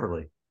wife,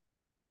 Beverly.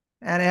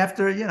 And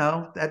after,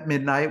 at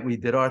midnight, we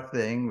did our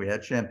thing. We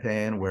had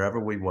champagne wherever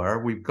we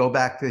were. We go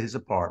back to his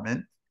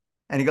apartment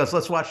and he goes,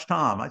 let's watch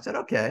Tom. I said,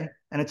 okay.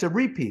 And it's a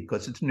repeat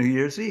because it's New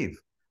Year's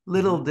Eve.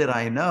 Little did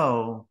I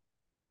know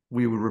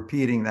we were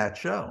repeating that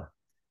show.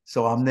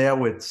 So I'm there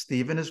with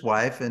Steve and his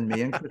wife and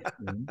me and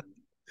Christine.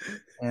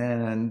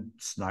 And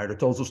Snyder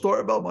tells a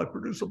story about my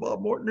producer,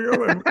 Bob Morton,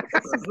 here. And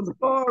in the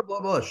car,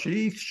 blah, blah.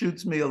 She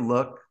shoots me a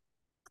look.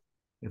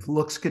 If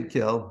looks could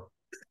kill.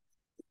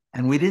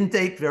 And we didn't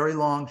date very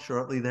long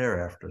shortly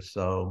thereafter.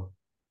 So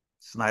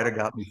Snyder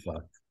got me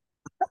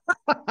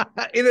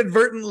fucked.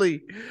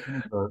 Inadvertently.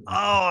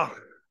 Oh,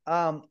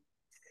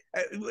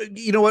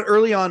 you know what?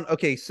 Early on.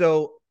 Okay.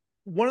 So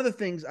one of the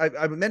things I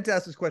meant to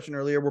ask this question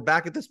earlier, we're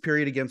back at this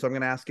period again. So I'm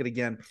going to ask it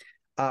again,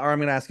 or I'm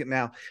going to ask it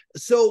now.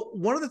 So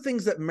one of the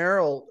things that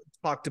Meryl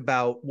talked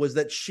about was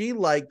that she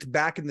liked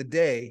back in the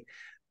day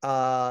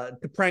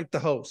to prank the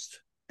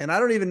host. And I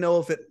don't even know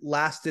if it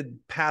lasted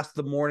past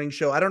the morning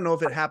show. I don't know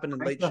if it happened in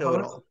late show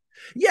at all.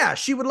 Yeah,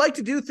 she would like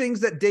to do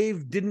things that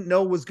Dave didn't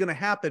know was going to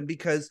happen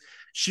because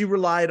she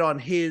relied on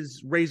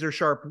his razor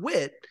sharp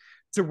wit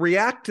to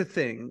react to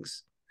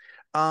things.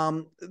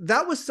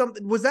 That was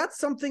something. Was that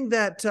something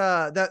that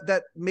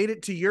that made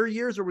it to your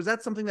years, or was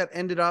that something that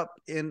ended up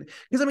in?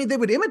 Because I mean, they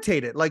would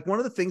imitate it. Like one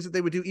of the things that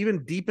they would do,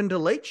 even deep into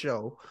late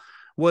show,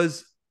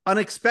 was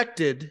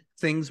unexpected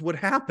things would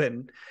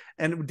happen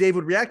and Dave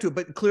would react to it,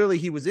 but clearly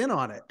he was in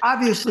on it.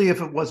 Obviously, if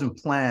it wasn't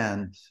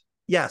planned,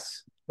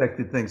 yes,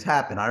 expected things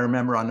happen. I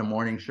remember on the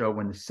morning show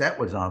when the set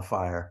was on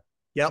fire.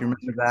 Yeah, you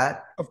remember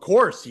that? Of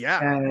course, yeah.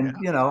 And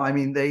I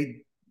mean,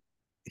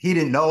 he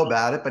didn't know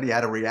about it, but he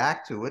had to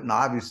react to it. And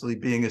obviously,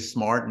 being as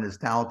smart and as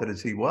talented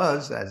as he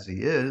was, as he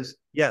is,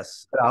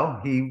 Yes.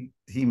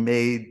 he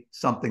made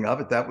something of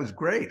it that was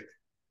great.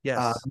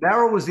 Yes.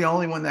 Meryl was the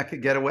only one that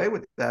could get away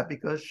with that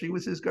because she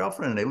was his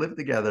girlfriend and they lived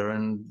together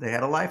and they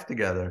had a life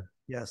together.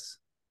 Yes.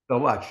 So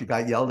what? She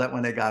got yelled at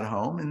when they got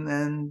home and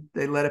then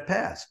they let it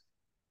pass.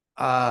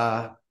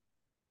 Uh,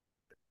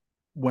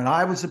 when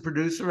I was a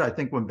producer, I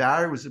think when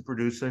Barry was a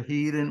producer,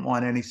 he didn't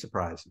want any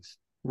surprises.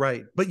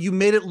 Right. But you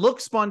made it look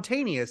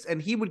spontaneous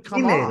and he would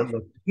come off.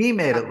 He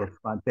made it look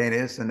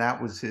spontaneous, and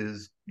that was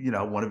his,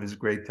 one of his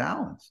great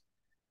talents.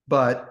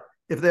 But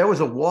if there was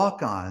a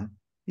walk-on,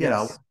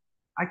 Yes.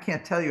 I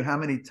can't tell you how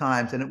many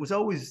times, and it was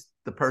always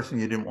the person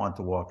you didn't want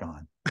to walk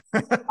on.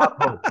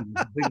 Bob Hope,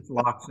 the biggest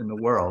locks in the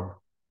world.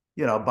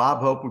 Bob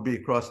Hope would be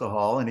across the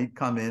hall, and he'd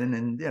come in,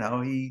 and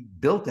he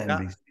built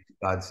NBC, for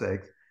God's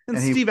sake. And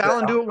Steve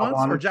Allen do it once,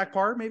 or Jack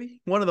Parr,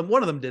 maybe one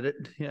of them did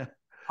it. Yeah.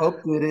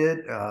 Hope did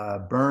it.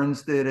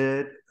 Burns did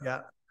it.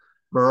 Yeah.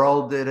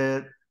 Burl did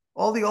it.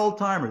 All the old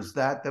timers.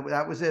 That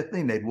was their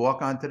thing. They'd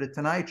walk onto the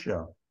Tonight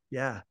Show.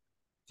 Yeah.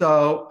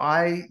 So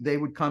they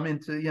would come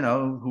into,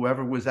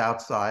 whoever was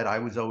outside. I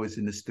was always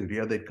in the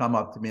studio. They'd come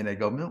up to me and they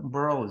go, Milton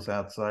Berle is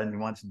outside and he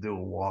wants to do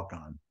a walk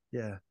on.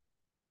 Yeah.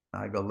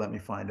 I go, let me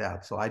find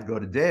out. So I'd go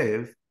to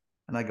Dave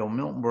and I go,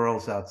 Milton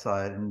Berle's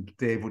outside. And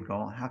Dave would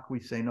go, how can we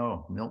say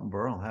no? Milton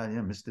Berle,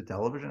 Mr.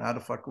 Television, how the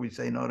fuck can we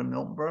say no to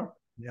Milton Berle?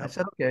 Yep. I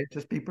said, okay,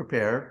 just be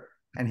prepared.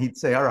 And he'd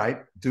say, all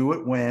right, do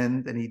it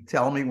when. And he'd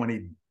tell me when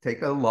he'd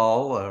take a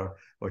lull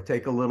or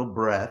take a little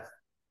breath.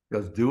 He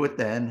goes, do it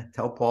then.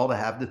 Tell Paul to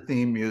have the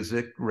theme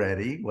music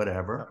ready,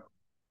 whatever.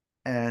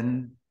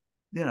 And,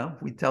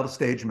 we'd tell the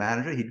stage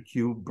manager, he'd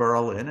cue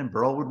Burl in and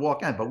Burl would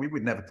walk in. But we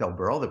would never tell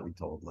Burl that we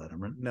told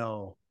Letterman.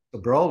 No. So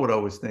Burl would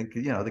always think,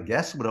 the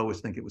guests would always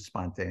think it was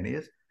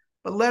spontaneous.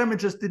 But Letterman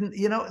just didn't,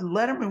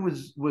 Letterman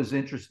was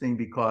interesting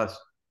because,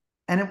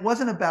 and it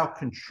wasn't about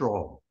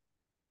control.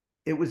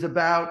 It was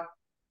about,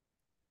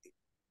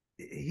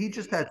 he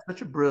just had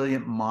such a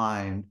brilliant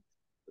mind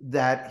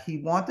that he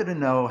wanted to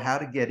know how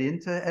to get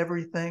into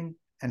everything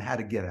and how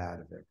to get out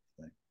of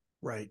everything.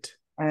 Right.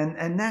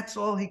 And that's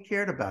all he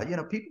cared about.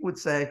 People would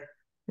say,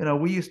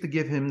 we used to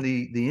give him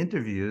the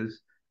interviews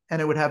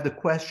and it would have the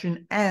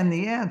question and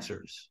the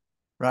answers,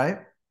 right?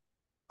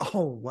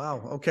 Oh,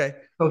 wow. Okay.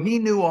 So he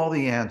knew all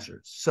the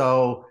answers.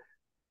 So,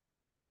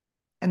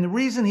 and the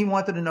reason he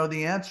wanted to know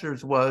the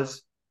answers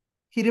was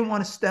he didn't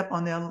want to step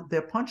on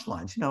their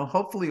punchlines.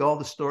 Hopefully all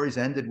the stories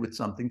ended with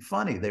something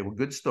funny. They were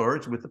good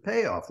stories with a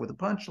payoff, with a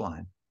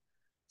punchline.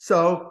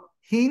 So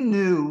he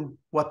knew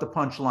what the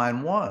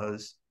punchline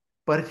was,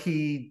 but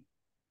he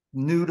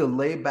knew to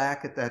lay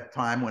back at that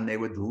time when they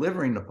were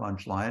delivering the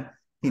punchline.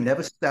 He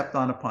never stepped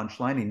on a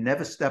punchline. He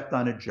never stepped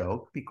on a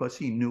joke because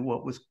he knew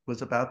what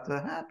was about to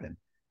happen.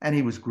 And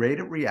he was great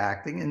at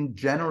reacting, and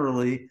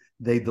generally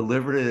they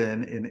delivered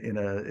it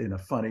in a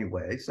funny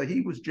way. So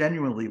he was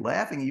genuinely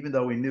laughing, even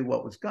though he knew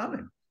what was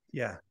coming.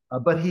 Yeah.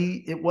 But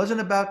it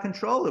wasn't about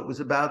control. It was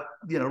about,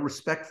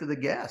 respect for the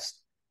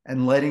guest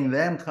and letting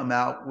them come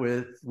out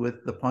with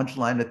the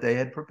punchline that they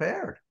had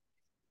prepared.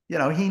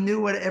 He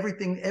knew what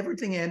everything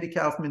Andy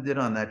Kaufman did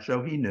on that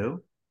show, he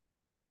knew.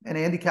 And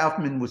Andy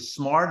Kaufman was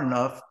smart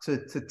enough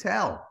to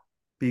tell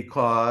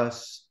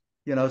because,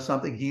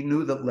 something he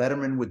knew that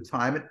Letterman would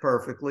time it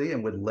perfectly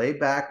and would lay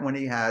back when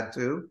he had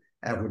to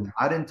and would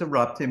not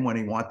interrupt him when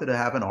he wanted to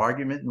have an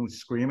argument and was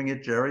screaming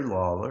at Jerry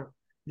Lawler.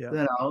 Yeah.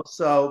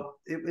 So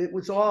it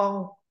was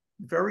all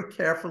very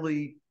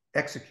carefully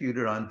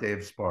executed on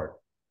Dave's part.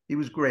 He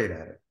was great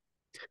at it.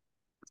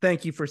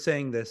 Thank you for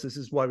saying this. This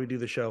is why we do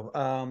the show.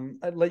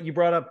 You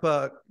brought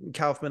up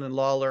Kaufman and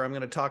Lawler. I'm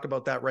going to talk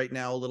about that right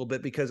now a little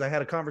bit because I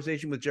had a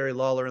conversation with Jerry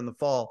Lawler in the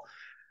fall,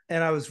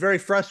 and I was very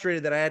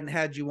frustrated that I hadn't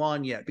had you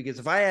on yet, because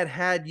if I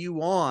had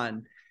you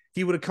on,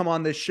 he would have come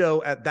on this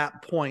show at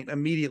that point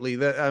immediately.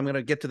 I'm going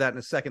to get to that in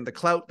a second. The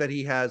clout that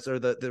he has, or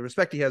the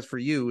respect he has for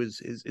you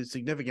is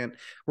significant.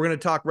 We're going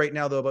to talk right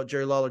now, though, about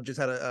Jerry Lawler. Just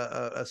had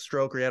a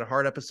stroke, or he had a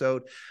heart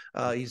episode.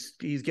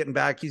 He's getting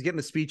back. He's getting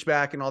the speech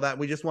back and all that.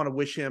 We just want to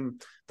wish him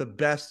the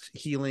best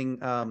healing.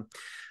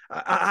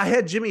 I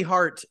had Jimmy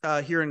Hart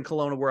here in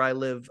Kelowna, where I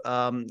live,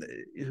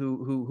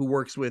 who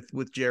works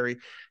with Jerry,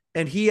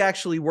 and he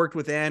actually worked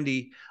with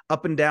Andy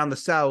up and down the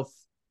South.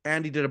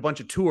 Andy did a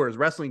bunch of tours,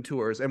 wrestling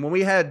tours. And when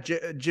we had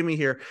Jimmy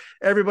here,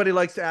 everybody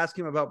likes to ask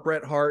him about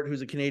Bret Hart,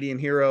 who's a Canadian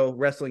hero,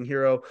 wrestling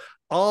hero.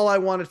 All I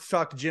wanted to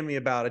talk to Jimmy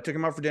about, I took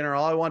him out for dinner.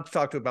 All I wanted to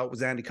talk to him about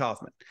was Andy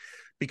Kaufman,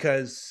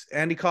 because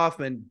Andy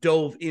Kaufman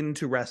dove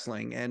into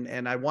wrestling.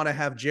 And I want to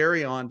have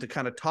Jerry on to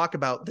kind of talk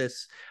about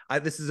this.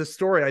 This is a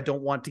story I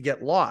don't want to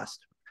get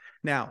lost.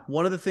 Now,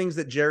 one of the things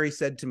that Jerry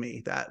said to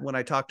me that when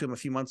I talked to him a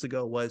few months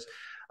ago was,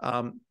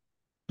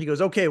 he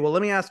goes, okay, well,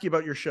 let me ask you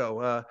about your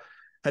show.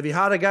 Have you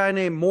had a guy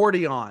named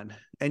Morty on?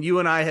 And you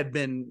and I had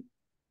been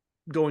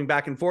going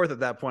back and forth at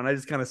that point. I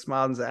just kind of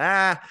smiled and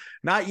said,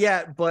 not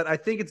yet, but I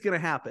think it's going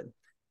to happen.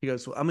 He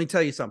goes, well, let me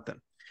tell you something.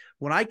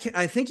 When I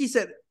think he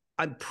said,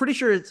 I'm pretty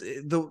sure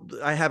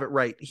I have it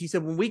right. He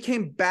said, when we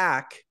came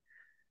back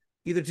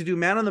either to do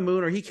Man on the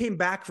Moon or he came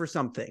back for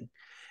something,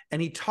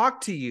 and he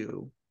talked to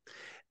you,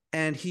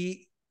 and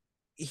he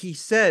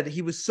said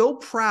he was so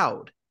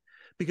proud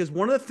because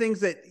one of the things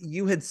that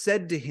you had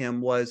said to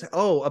him was,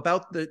 oh,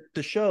 about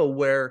the show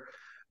where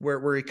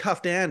he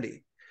cuffed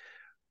Andy.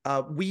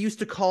 We used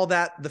to call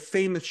that the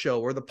famous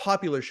show or the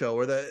popular show,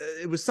 or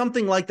it was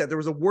something like that. There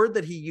was a word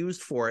that he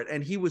used for it.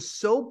 And he was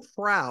so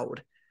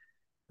proud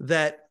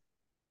that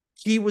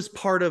he was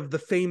part of the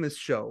famous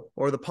show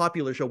or the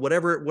popular show,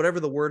 whatever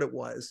the word it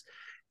was.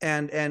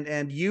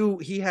 And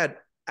he had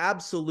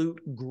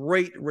absolute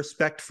great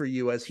respect for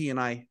you as he and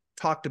I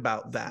talked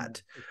about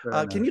that.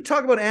 Can you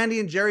talk about Andy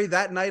and Jerry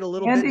that night a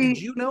little bit?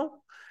 Did you know?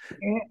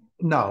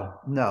 No.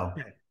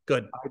 Okay,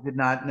 good. I did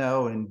not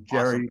know. And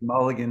Jerry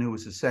Mulligan, who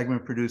was a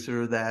segment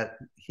producer, that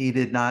he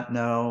did not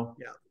know.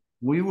 Yeah.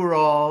 We were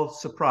all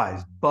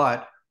surprised,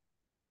 but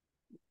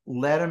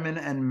Letterman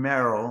and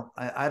Merrill,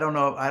 I don't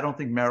know. I don't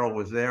think Merrill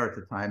was there at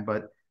the time,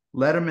 but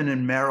Letterman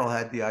and Merrill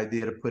had the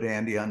idea to put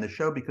Andy on the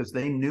show because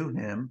they knew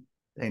him.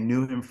 They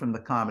knew him from the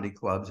comedy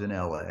clubs in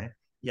LA.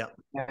 Yeah.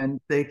 And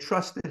they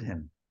trusted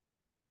him.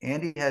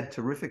 Andy had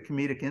terrific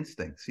comedic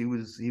instincts. He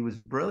was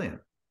brilliant.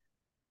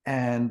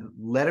 And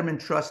Letterman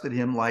trusted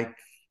him like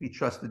he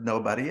trusted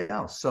nobody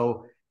else.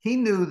 So he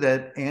knew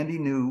that Andy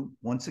knew,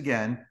 once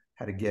again,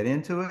 how to get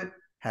into it,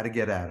 how to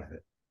get out of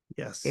it.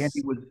 Yes.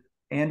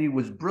 Andy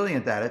was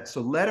brilliant at it.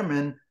 So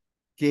Letterman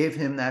gave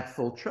him that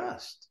full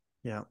trust.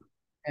 Yeah.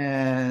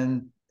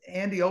 And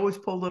Andy always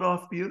pulled it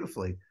off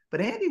beautifully.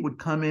 But Andy would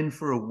come in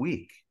for a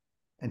week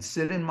and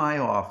sit in my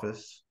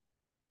office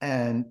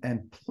and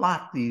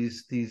plot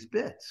these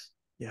bits.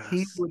 Yes.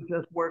 He would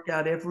just work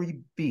out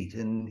every beat,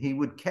 and he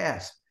would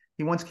cast.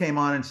 He once came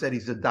on and said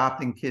he's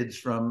adopting kids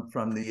from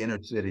the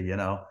inner city, you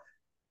know.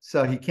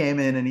 So he came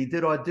in and he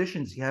did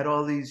auditions. He had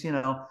all these, you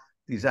know,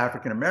 these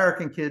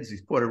African-American kids,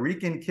 these Puerto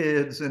Rican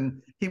kids,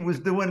 and he was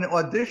doing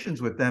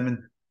auditions with them, and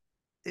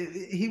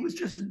he was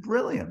just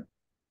brilliant.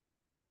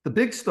 The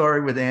big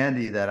story with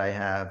Andy that I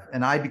have,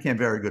 and I became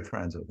very good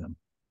friends with him.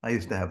 I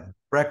used to have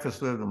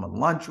breakfast with him and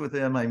lunch with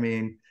him. I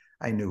mean,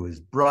 I knew his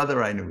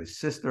brother, I knew his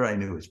sister, I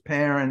knew his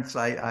parents.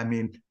 I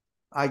mean,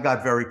 I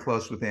got very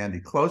close with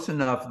Andy, close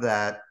enough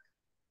that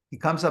he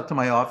comes up to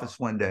my office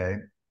one day,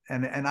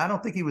 and I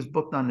don't think he was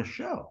booked on the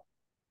show.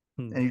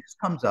 And he just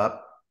comes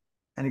up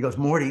and he goes,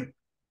 Morty,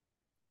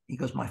 he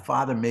goes, my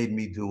father made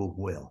me do a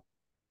will.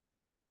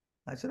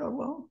 I said, oh,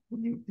 well,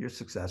 you're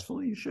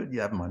successful. You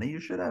have money.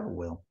 You should have a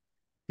will.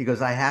 He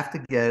goes, I have to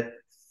get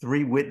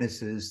 3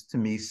 witnesses to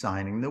me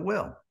signing the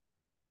will.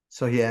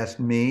 So he asked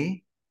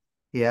me,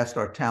 he asked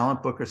our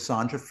talent booker,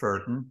 Sandra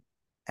Furton,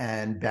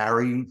 and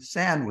Barry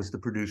Sand was the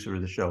producer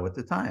of the show at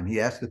the time.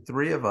 He asked the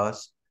 3 of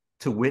us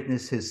to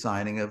witness his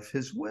signing of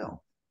his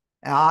will.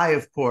 And I,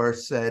 of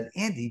course, said,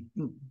 Andy,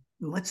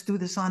 let's do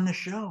this on the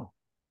show.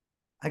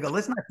 I go,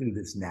 let's not do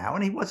this now.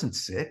 And he wasn't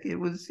sick. It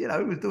was, you know,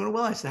 he was doing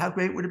well. I said, how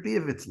great would it be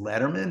if it's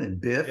Letterman and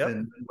Biff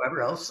and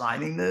whoever else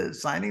signing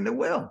the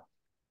will?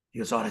 He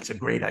goes, oh, that's a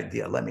great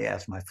idea. Let me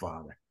ask my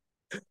father.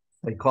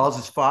 He calls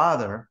his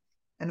father,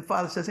 and the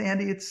father says,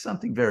 Andy, it's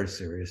something very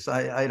serious.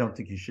 I don't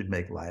think you should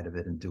make light of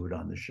it and do it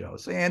on the show.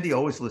 So Andy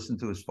always listened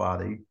to his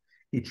father.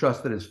 He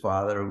trusted his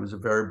father, who was a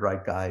very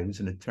bright guy. He was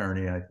an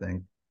attorney, I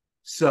think.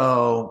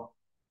 So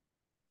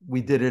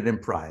we did it in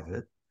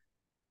private.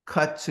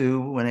 Cut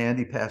to when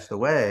Andy passed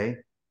away,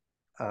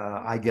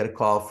 I get a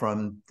call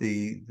from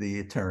the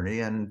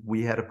attorney, and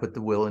we had to put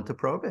the will into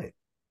probate.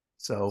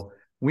 So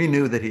we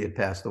knew that he had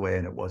passed away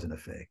and it wasn't a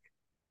fake.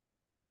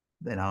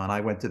 You know, and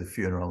I went to the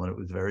funeral and it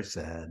was very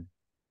sad.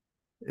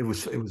 It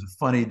was a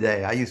funny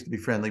day. I used to be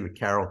friendly with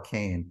Carol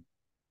Kane.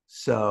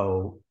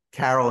 So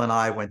Carol and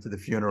I went to the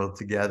funeral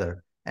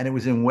together, and it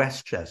was in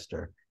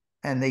Westchester,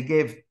 and they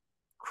gave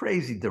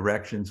crazy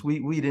directions. We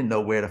didn't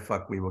know where the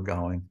fuck we were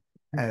going.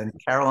 And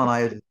Carol and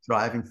I are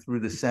driving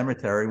through the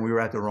cemetery, and we were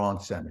at the wrong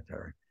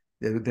cemetery.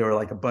 There were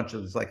like it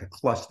was like a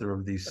cluster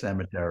of these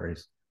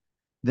cemeteries.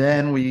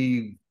 Then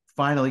we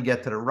finally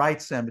get to the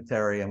right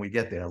cemetery, and we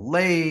get there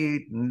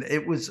late, and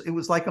it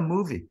was like a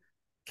movie.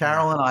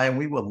 Carol and I, and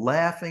we were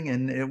laughing,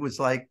 and it was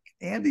like,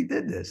 Andy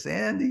did this.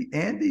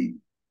 Andy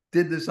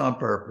did this on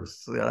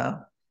purpose. You know,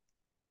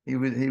 he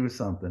was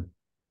something.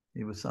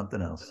 He was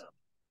something else.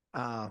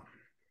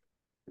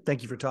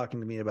 Thank you for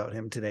talking to me about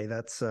him today.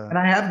 That's and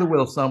I have the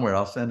will somewhere.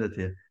 I'll send it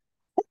to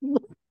you.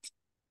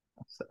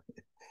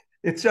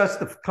 It's just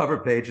the cover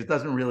page. It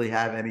doesn't really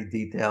have any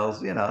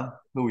details, you know,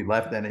 who he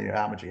left any,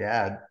 how much he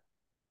had.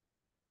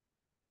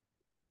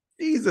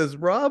 Jesus,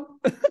 Rob.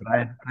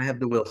 I have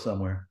the will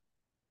somewhere.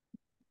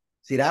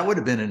 See, that would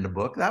have been in the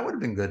book. That would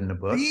have been good in the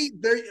book.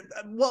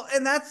 Well,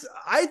 and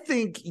I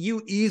think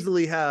you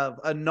easily have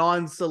a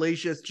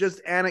non-salacious,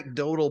 just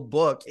anecdotal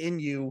book in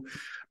you.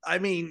 I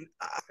mean,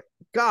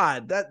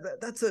 God,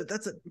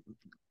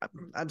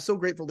 I'm so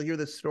grateful to hear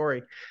this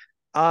story.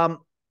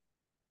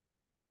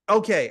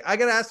 Okay, I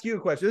got to ask you a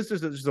question. This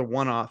is just a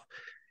one-off.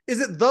 Is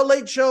it The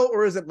Late Show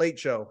or is it Late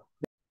Show?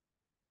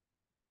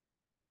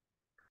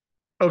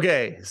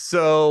 Okay,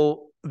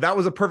 so that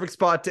was a perfect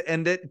spot to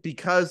end it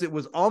because it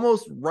was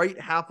almost right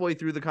halfway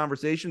through the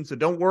conversation. So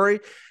don't worry.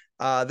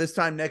 This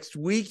time next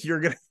week, you're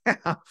going to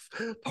have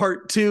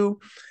part 2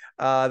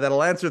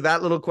 that'll answer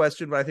that little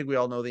question. But I think we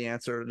all know the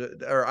answer,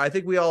 or I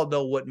think we all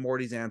know what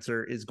Morty's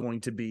answer is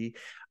going to be.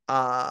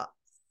 That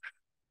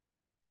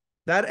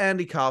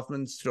Andy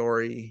Kaufman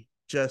story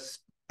just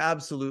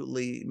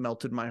absolutely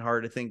melted my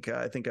heart. I think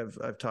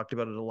I've talked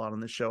about it a lot on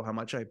this show, how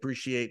much I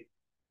appreciate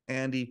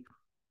Andy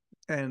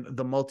and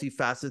the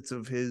multifacets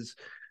of his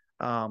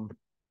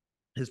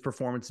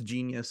performance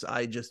genius.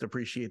 I just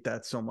appreciate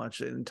that so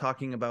much. And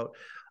talking about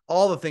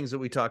all the things that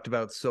we talked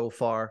about so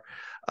far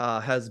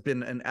has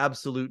been an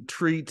absolute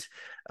treat.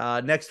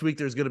 Next week,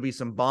 there's going to be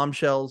some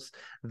bombshells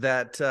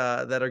that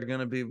are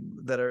going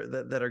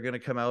to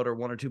come out, or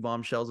 1 or 2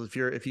 bombshells.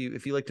 If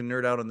you like to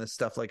nerd out on this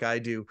stuff like I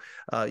do,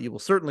 you will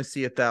certainly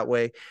see it that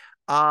way.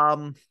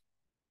 The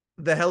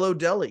Hello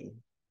Deli,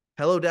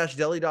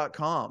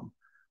 hello-deli.com.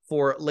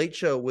 for Late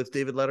Show with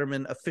David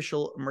Letterman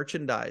official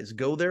merchandise.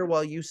 Go there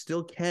while you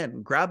still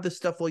can. Grab the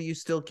stuff while you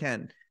still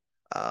can.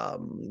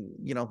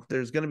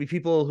 There's going to be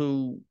people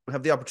who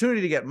have the opportunity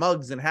to get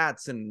mugs and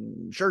hats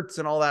and shirts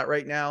and all that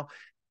right now.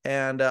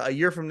 And a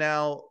year from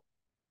now,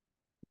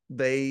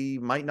 they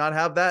might not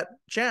have that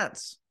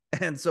chance.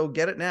 And so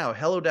get it now.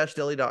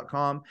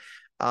 hello-deli.com.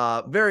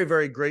 Very,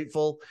 very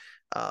grateful.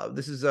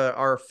 This is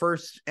our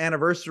first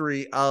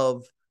anniversary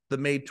of the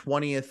May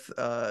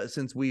 20th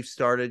since we've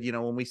started.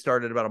 When we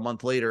started about a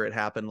month later, it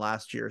happened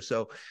last year.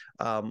 So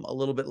a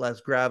little bit less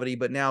gravity,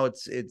 but now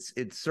it's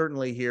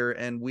certainly here.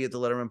 And we at the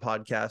Letterman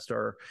Podcast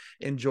are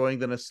enjoying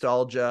the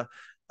nostalgia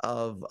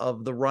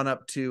of the run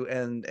up to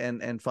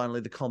and finally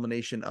the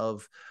culmination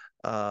of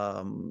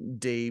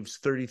Dave's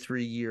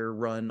 33-year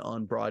run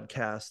on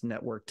broadcast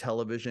network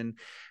television.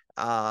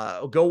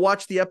 Go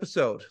watch the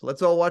episode.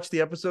 Let's all watch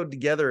the episode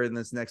together in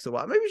this next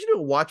while. Maybe we should do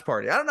a watch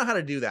party. I don't know how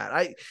to do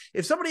that.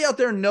 If somebody out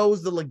there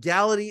knows the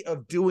legality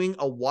of doing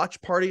a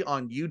watch party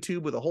on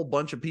YouTube with a whole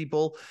bunch of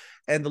people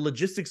and the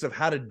logistics of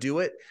how to do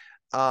it,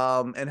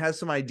 and has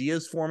some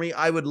ideas for me,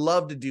 I would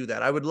love to do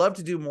that. I would love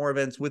to do more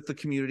events with the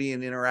community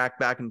and interact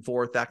back and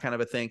forth, that kind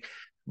of a thing.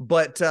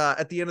 But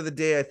at the end of the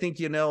day, I think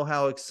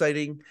how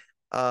exciting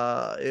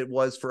it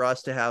was for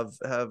us to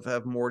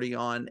have Morty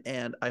on,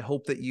 and I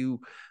hope that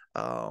you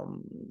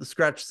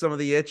scratch some of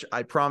the itch.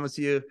 I promise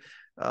you,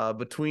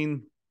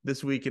 between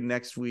this week and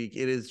next week,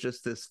 it is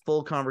just this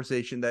full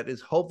conversation that is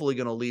hopefully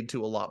going to lead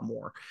to a lot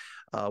more.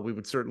 We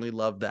would certainly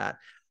love that.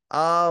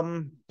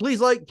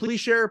 Please like, please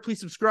share, please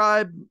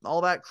subscribe,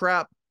 all that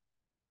crap.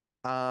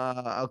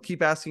 I'll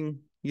keep asking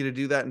you to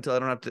do that until I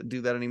don't have to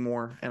do that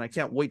anymore. And I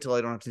can't wait till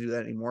I don't have to do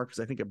that anymore, because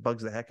I think it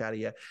bugs the heck out of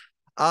you.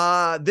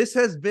 This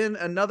has been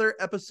another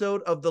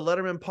episode of the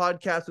Letterman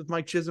Podcast with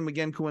Mike Chisholm.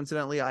 Again,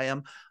 coincidentally, I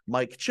am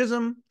Mike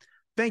Chisholm.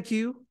 Thank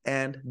you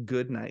and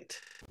good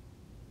night.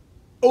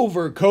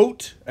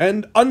 Overcoat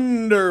and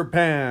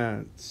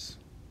underpants.